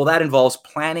 well, that involves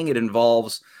planning. It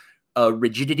involves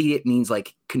rigidity. It means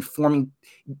like conforming.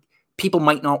 people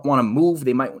might not want to move.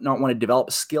 They might not want to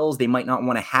develop skills. They might not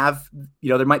want to have,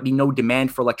 there might be no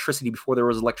demand for electricity before there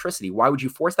was electricity. Why would you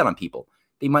force that on people?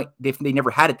 If they never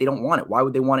had it, they don't want it. Why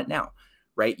would they want it now?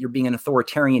 Right? You're being an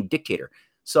authoritarian dictator.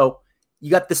 So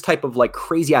you got this type of like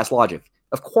crazy ass logic.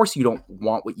 Of course you don't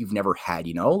want what you've never had,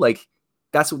 like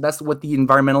that's what the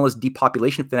environmentalist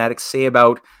depopulation fanatics say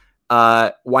about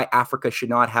why Africa should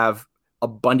not have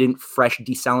abundant, fresh,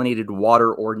 desalinated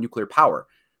water or nuclear power,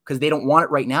 because they don't want it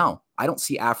right now. I don't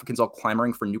see Africans all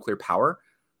clamoring for nuclear power.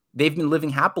 They've been living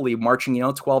happily, marching,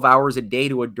 12 hours a day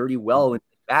to a dirty well and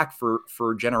back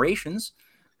for generations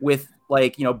with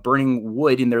burning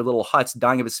wood in their little huts,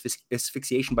 dying of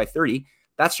asphyxiation by 30.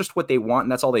 That's just what they want,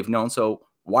 and that's all they've known. So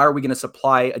why are we going to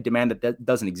supply a demand that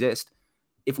doesn't exist?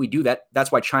 If we do that,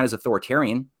 that's why China's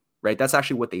authoritarian, right? That's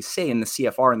actually what they say in the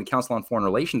CFR and the Council on Foreign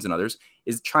Relations and others,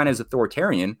 is China is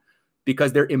authoritarian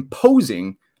because they're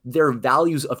imposing their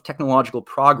values of technological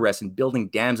progress and building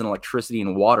dams and electricity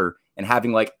and water and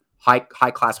having like high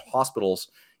class hospitals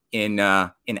in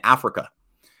Africa.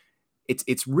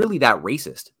 It's really that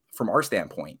racist from our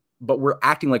standpoint, but we're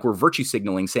acting like we're virtue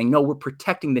signaling, saying, no, we're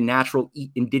protecting the natural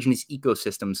indigenous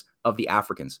ecosystems of the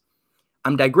Africans.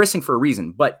 I'm digressing for a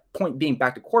reason, but point being,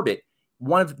 back to Corbett,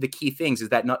 one of the key things is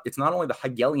that it's not only the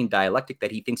Hegelian dialectic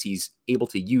that he thinks he's able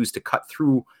to use to cut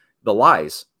through the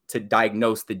lies to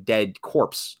diagnose the dead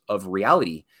corpse of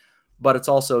reality, but it's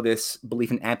also this belief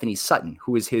in Anthony Sutton,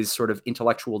 who is his sort of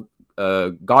intellectual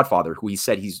godfather, who he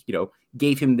said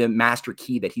gave him the master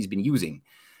key that he's been using.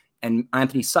 And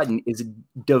Anthony Sutton is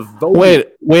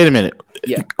devoted. Wait a minute.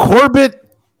 Yeah.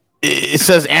 Corbett, it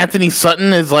says Anthony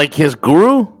Sutton is like his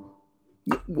guru?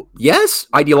 Yes,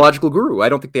 ideological guru. I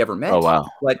don't think they ever met. Oh, wow.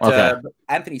 But, okay. But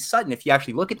Anthony Sutton, if you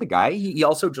actually look at the guy, he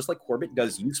also, just like Corbett,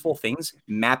 does useful things,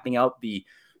 mapping out the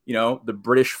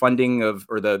British funding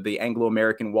or the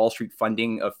Anglo-American Wall Street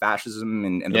funding of fascism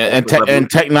and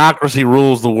technocracy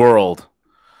rules the world.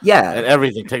 Yeah, and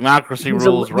everything. Technocracy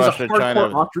rules Russia, China.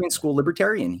 He's a Austrian school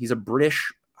libertarian. He's a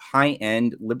British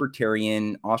high-end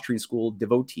libertarian Austrian school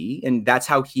devotee, and that's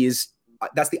how he is.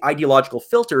 That's the ideological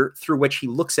filter through which he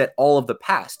looks at all of the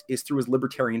past, is through his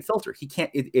libertarian filter. He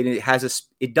can't.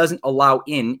 It doesn't allow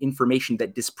in information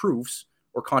that disproves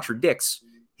or contradicts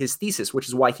his thesis, which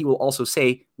is why he will also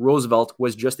say Roosevelt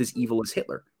was just as evil as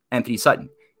Hitler. Anthony Sutton,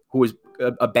 who was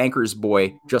a banker's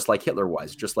boy, just like Hitler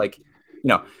was, just like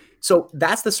So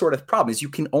that's the sort of problem, is you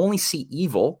can only see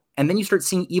evil, and then you start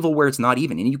seeing evil where it's not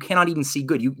even, and you cannot even see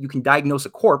good. You can diagnose a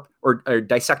corpse or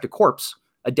dissect a corpse,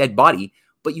 a dead body,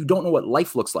 but you don't know what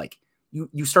life looks like.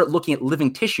 You start looking at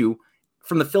living tissue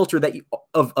from the filter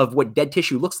of what dead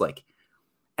tissue looks like,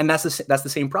 and that's the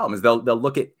same problem. Is they'll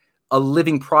look at a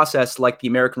living process like the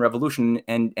American Revolution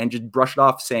and just brush it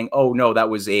off, saying, oh no,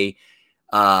 that was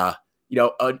an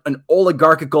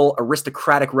oligarchical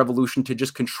aristocratic revolution to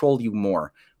just control you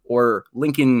more. Or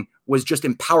Lincoln was just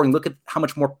empowering. Look at how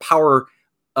much more power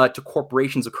to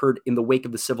corporations occurred in the wake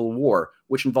of the Civil War,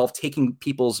 which involved taking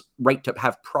people's right to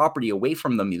have property away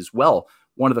from them as well.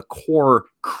 One of the core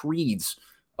creeds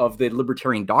of the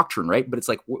libertarian doctrine, right? But it's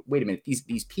like, wait a minute,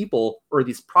 these people, or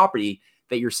this property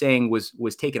that you're saying was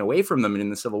taken away from them in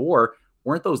the Civil War,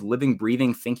 weren't those living,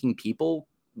 breathing, thinking people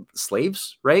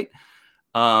slaves, right?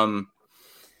 And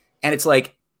it's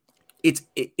like,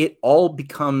 it all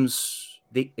becomes...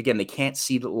 They can't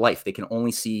see the life. They can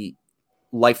only see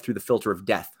life through the filter of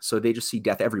death. So they just see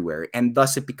death everywhere. And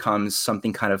thus it becomes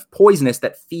something kind of poisonous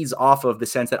that feeds off of the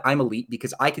sense that I'm elite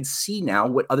because I can see now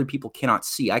what other people cannot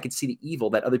see. I can see the evil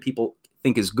that other people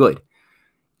think is good.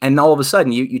 And all of a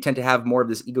sudden you tend to have more of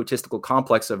this egotistical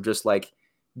complex of just like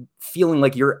feeling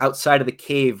like you're outside of the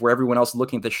cave where everyone else is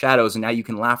looking at the shadows. And now you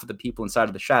can laugh at the people inside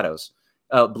of the shadows,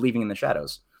 believing in the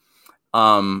shadows,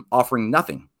 offering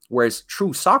nothing. Whereas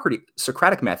true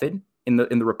Socratic method in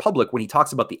the Republic, when he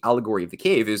talks about the allegory of the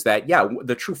cave, is that, yeah,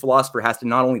 the true philosopher has to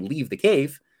not only leave the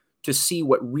cave to see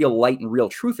what real light and real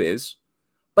truth is,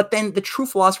 but then the true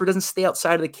philosopher doesn't stay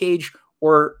outside of the cage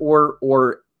or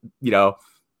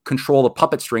control the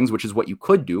puppet strings, which is what you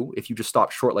could do if you just stop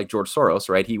short like George Soros,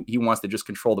 right? He wants to just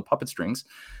control the puppet strings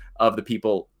of the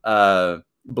people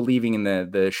believing in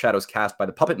the shadows cast by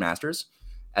the puppet masters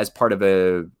as part of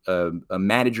a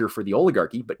manager for the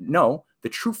oligarchy. But no, the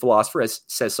true philosopher, as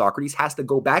says Socrates, has to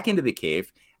go back into the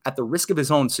cave at the risk of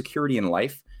his own security in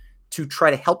life to try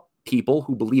to help people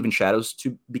who believe in shadows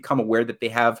to become aware that they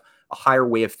have a higher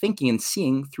way of thinking and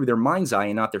seeing through their mind's eye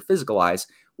and not their physical eyes,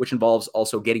 which involves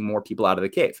also getting more people out of the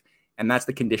cave. And that's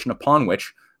the condition upon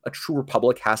which a true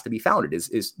republic has to be founded,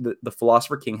 is the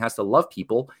philosopher king has to love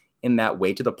people in that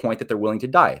way to the point that they're willing to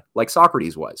die, like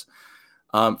Socrates was.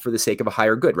 For the sake of a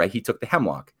higher good, right? He took the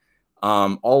hemlock.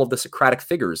 all of the Socratic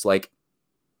figures, like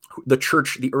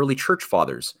the early church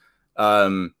fathers,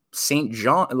 Saint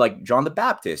John, like John the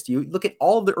Baptist. You look at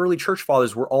all of the early church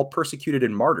fathers were all persecuted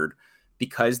and martyred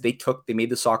because they made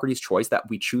the Socrates choice that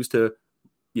we choose to,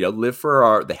 live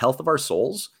for the health of our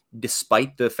souls,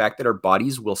 despite the fact that our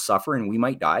bodies will suffer and we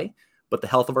might die. But the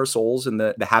health of our souls and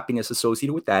the happiness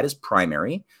associated with that is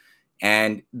primary.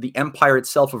 And the empire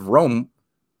itself of Rome,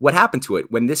 what happened to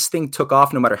it? When this thing took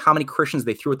off, no matter how many Christians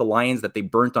they threw at the lions that they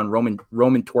burnt on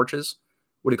Roman torches,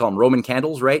 what do you call them? Roman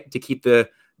candles, right? To keep the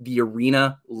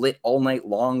arena lit all night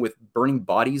long with burning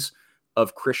bodies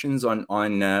of Christians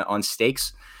on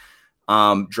stakes,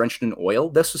 drenched in oil.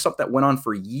 This was something that went on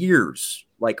for years,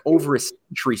 like over a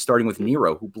century, starting with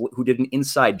Nero, who did an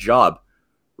inside job,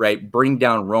 right? Burning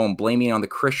down Rome, blaming it on the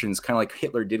Christians, kind of like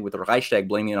Hitler did with the Reichstag,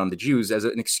 blaming it on the Jews as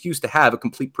an excuse to have a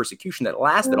complete persecution that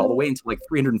lasted all the way until like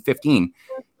 315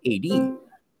 AD.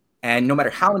 And no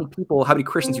matter how many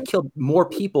Christians you killed, more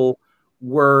people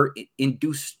were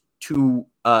induced to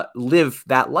live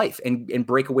that life and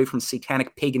break away from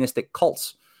satanic paganistic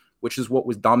cults, which is what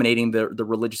was dominating the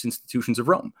religious institutions of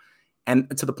Rome.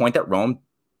 And to the point that Rome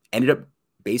ended up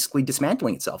basically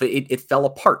dismantling itself. It fell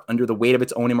apart under the weight of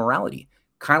its own immorality,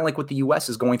 kind of like what the U.S.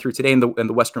 is going through today in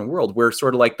the Western world. We're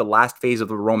sort of like the last phase of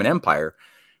the Roman Empire,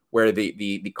 where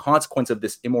the consequence of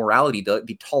this immorality,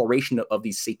 the toleration of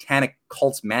these satanic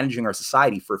cults managing our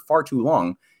society for far too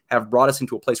long, have brought us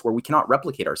into a place where we cannot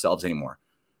replicate ourselves anymore.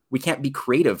 We can't be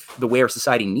creative the way our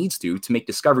society needs to make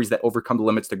discoveries that overcome the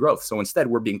limits to growth. So instead,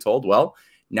 we're being told, well,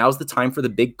 now's the time for the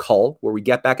big cull where we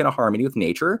get back into harmony with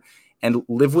nature and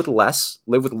live with less,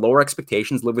 live with lower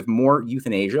expectations, live with more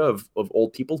euthanasia of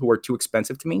old people who are too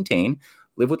expensive to maintain,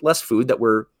 live with less food that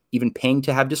we're even paying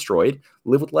to have destroyed,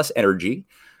 live with less energy,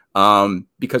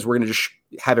 because we're going to just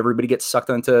have everybody get sucked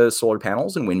onto solar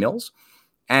panels and windmills.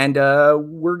 And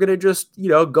we're going to just,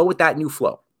 go with that new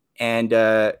flow.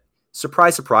 And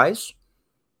surprise, surprise,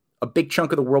 a big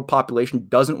chunk of the world population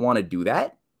doesn't want to do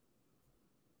that.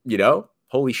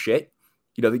 Holy shit.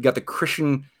 You got the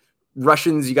Christian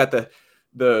Russians, you got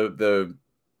the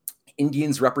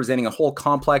Indians representing a whole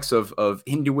complex of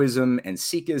Hinduism and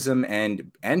Sikhism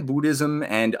and Buddhism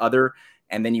and other.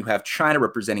 And then you have China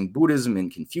representing Buddhism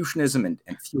and Confucianism and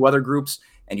a few other groups.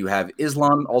 And you have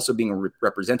Islam also being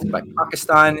represented by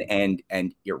Pakistan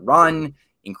and Iran.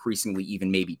 Increasingly, even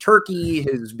maybe Turkey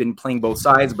has been playing both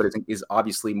sides, but is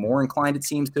obviously more inclined, it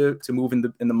seems, to move in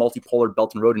the multipolar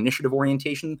Belt and Road Initiative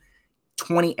orientation.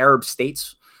 20 Arab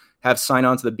states have signed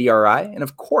on to the BRI. And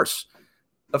of course,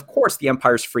 the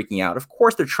empire's freaking out. Of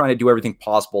course, they're trying to do everything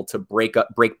possible to break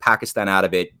Pakistan out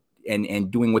of it and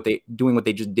doing what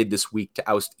they just did this week to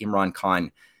oust Imran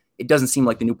Khan. It doesn't seem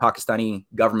like the new Pakistani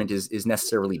government is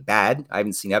necessarily bad. I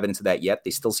haven't seen evidence of that yet. They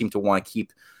still seem to want to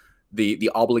keep the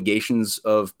obligations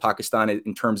of Pakistan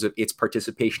in terms of its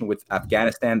participation with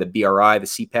Afghanistan, the BRI, the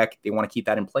CPEC. They want to keep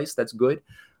that in place. That's good.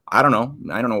 I don't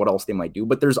know what else they might do,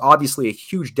 but there's obviously a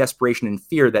huge desperation and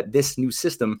fear that this new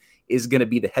system is going to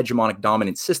be the hegemonic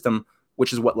dominant system,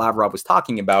 which is what Lavrov was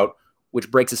talking about,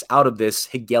 which breaks us out of this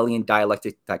Hegelian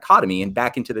dialectic dichotomy and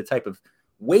back into the type of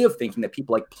way of thinking that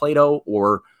people like Plato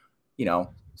or,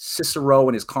 Cicero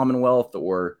and his Commonwealth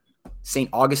or St.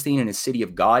 Augustine and his City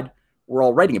of God were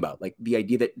all writing about, like the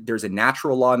idea that there's a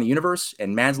natural law in the universe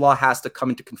and man's law has to come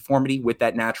into conformity with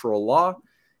that natural law.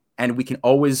 And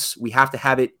we have to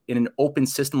have it in an open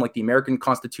system like the American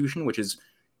Constitution, which is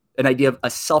an idea of a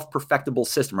self-perfectible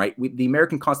system, right? The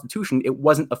American Constitution, it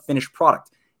wasn't a finished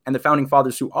product. And the founding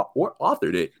fathers who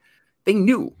authored it, they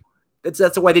knew.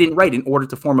 That's why they didn't write in order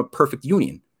to form a perfect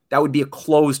union. That would be a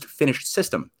closed, finished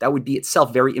system. That would be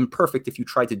itself very imperfect if you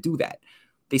tried to do that.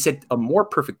 They said a more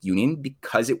perfect union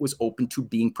because it was open to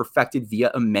being perfected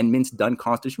via amendments done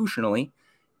constitutionally.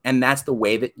 And that's the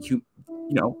way that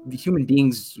the human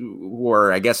beings who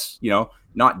are, I guess,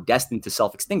 not destined to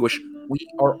self-extinguish, we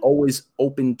are always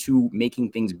open to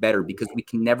making things better because we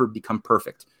can never become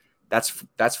perfect. That's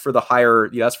for the higher,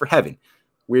 that's for heaven.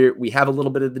 We have a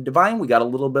little bit of the divine. We got a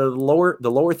little bit of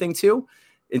the lower thing too,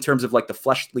 in terms of like the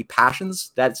fleshly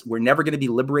passions. We're never going to be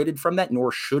liberated from that,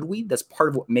 nor should we. That's part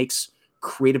of what makes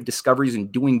creative discoveries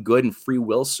and doing good and free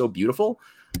will so beautiful.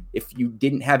 If you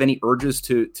didn't have any urges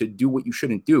to do what you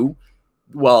shouldn't do,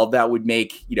 well, that would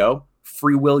make,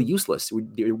 free will useless.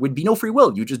 There would be no free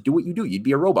will. You just do what you do. You'd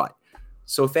be a robot.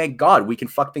 So thank God we can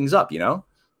fuck things up,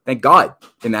 Thank God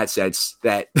in that sense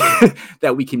that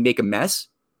that we can make a mess,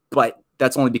 but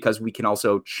that's only because we can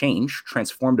also change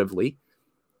transformatively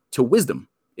to wisdom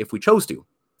if we chose to.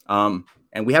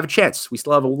 And we have a chance. We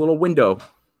still have a little window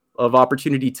of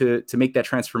opportunity to make that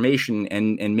transformation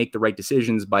and make the right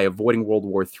decisions by avoiding World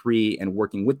War III and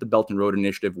working with the Belt and Road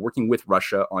Initiative, working with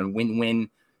Russia on win-win,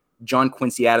 John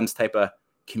Quincy Adams type of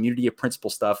community of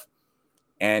principle stuff.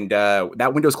 And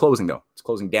that window's closing, though. It's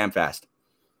closing damn fast.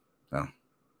 So,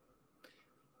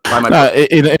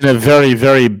 in a very,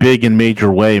 very big and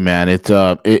major way, man. It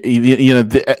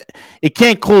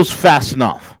can't close fast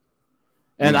enough.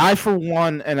 And I, for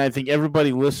one, and I think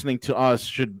everybody listening to us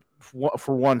should,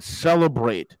 for one,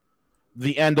 celebrate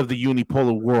the end of the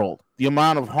unipolar world. The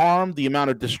amount of harm, the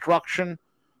amount of destruction,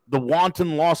 the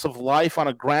wanton loss of life on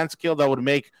a grand scale that would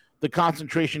make the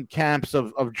concentration camps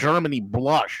of Germany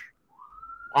blush.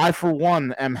 I, for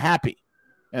one, am happy.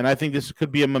 And I think this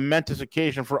could be a momentous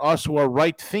occasion for us who are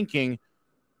right-thinking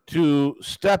to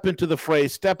step into the fray,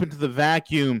 step into the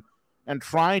vacuum, and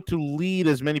try to lead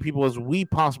as many people as we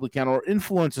possibly can, or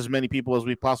influence as many people as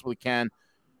we possibly can,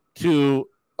 to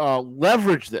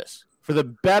leverage this for the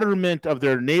betterment of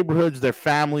their neighborhoods, their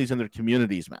families, and their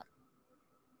communities, man.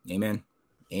 Amen.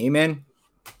 Amen.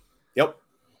 Yep.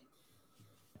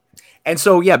 And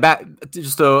so, yeah, back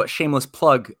just a shameless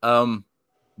plug.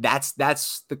 That's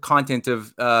the content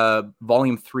of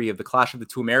Volume 3 of The Clash of the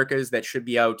Two Americas that should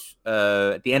be out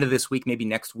at the end of this week, maybe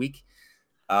next week,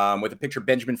 with a picture of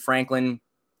Benjamin Franklin.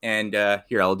 And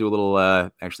here, I'll do a little,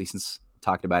 actually, since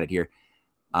talked about it here.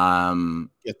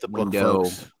 Get the book,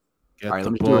 folks. All right,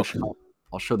 let me do it.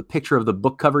 I'll show the picture of the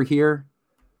book cover here.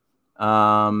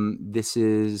 This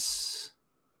is,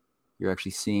 you're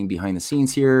actually seeing behind the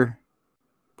scenes here.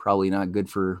 Probably not good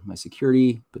for my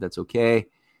security, but that's okay.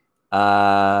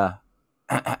 There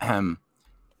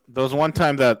was one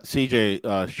time that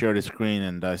CJ shared his screen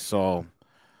and I saw,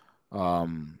 there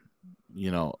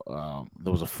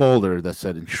was a folder that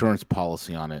said insurance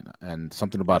policy on it and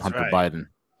something about Hunter Biden.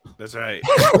 That's right.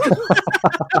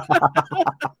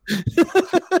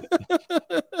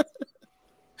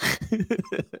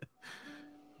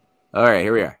 All right,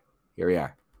 here we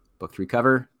are. Book 3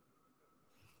 cover.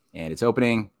 And it's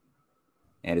opening.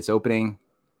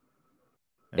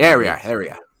 There we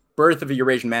are. Birth of a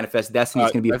Eurasian Manifest Destiny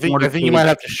is going to be. I think you might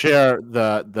have to share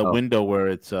the window where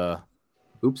it's.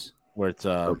 Oops. Where it's.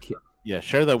 Okay. Yeah,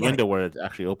 share that window where it's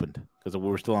actually opened because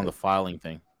we're still on the filing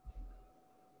thing.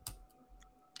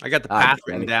 I got the path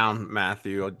written down,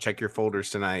 Matthew. I'll check your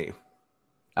folders tonight.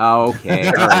 Oh, okay.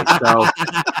 All right. So.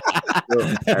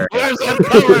 Where's the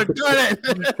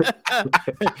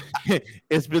cover?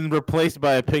 It's been replaced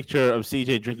by a picture of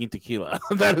CJ drinking tequila.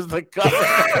 That is the cover.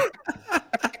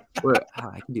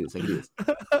 I can do this.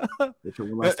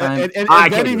 One last time. And then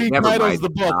he retitles the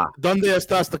book, Donde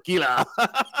Estás Tequila?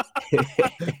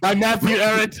 By Matthew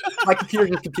Ehret. My computer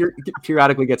just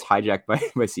periodically gets hijacked by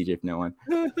CJ from now on.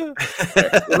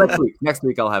 Right. Next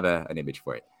week, I'll have an image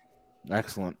for it.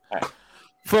 Excellent. Right.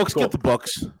 Folks, cool. Get the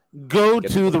books. Go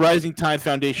to the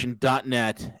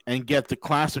risingtidefoundation.net and get the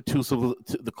Clash of Two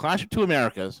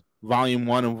Americas, Volume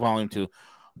 1 and Volume 2.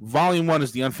 Volume 1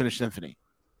 is the Unfinished Symphony.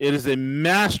 It is a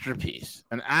masterpiece,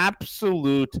 an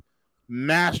absolute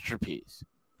masterpiece.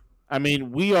 I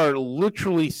mean, we are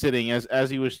literally sitting, as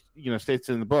he was, states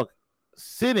in the book,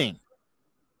 sitting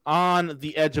on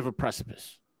the edge of a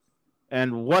precipice.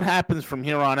 And what happens from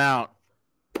here on out,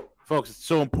 folks, it's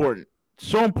so important.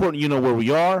 So important you know where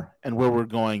we are and where we're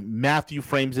going. Matthew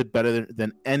frames it better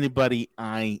than anybody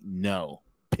I know.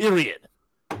 Period.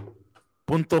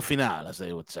 Punto final, as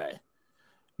they would say.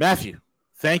 Matthew,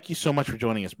 thank you so much for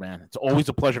joining us, man. It's always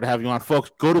a pleasure to have you on. Folks,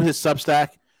 go to his Substack,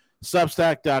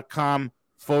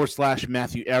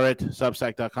 substack.com/Matthew Ehret,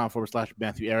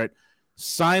 substack.com/Matthew Ehret.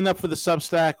 Sign up for the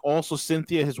Substack. Also,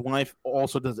 Cynthia, his wife,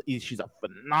 she's a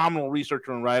phenomenal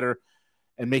researcher and writer.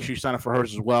 And make sure you sign up for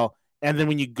hers as well. And then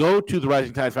when you go to the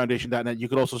risingtidefoundation.net, you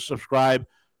could also subscribe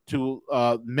to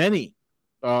many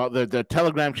the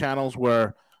Telegram channels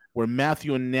where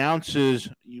Matthew announces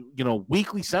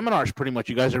weekly seminars. Pretty much,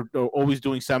 you guys are always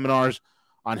doing seminars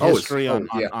on history, on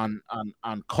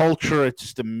culture. It's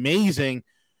just amazing.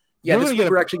 Yeah,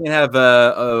 we're actually going to have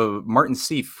Martin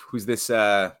Seif, who's this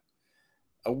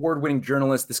award-winning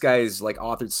journalist. This guy is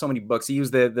authored so many books. He was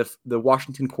the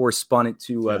Washington correspondent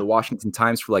to the Washington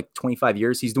Times for 25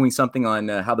 years. He's doing something on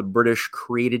how the British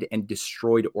created and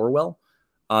destroyed Orwell.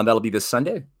 That'll be this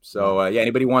Sunday. So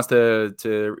anybody wants to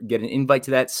get an invite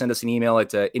to that, send us an email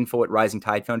at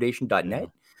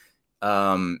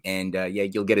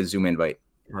info@risingtidefoundation.net. You'll get a Zoom invite.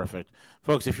 Perfect.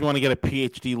 Folks, if you want to get a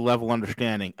PhD level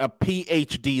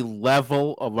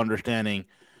of understanding,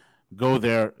 go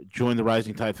there, join the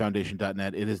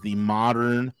risingtidefoundation.net. It is the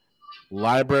modern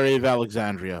Library of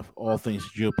Alexandria, all things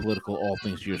geopolitical, all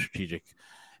things geostrategic.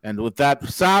 And with that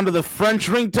sound of the French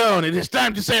ringtone, it is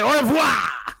time to say au revoir.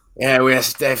 Yeah, we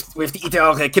have to eat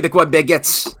our Quebecois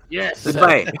baguettes. Yes.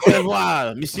 Goodbye. Au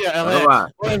revoir, Monsieur Ehret. revoir.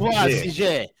 Au revoir, Yeah.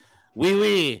 CJ. Oui,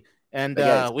 oui. And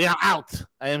Baguettes. we are out.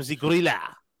 I am the gorilla.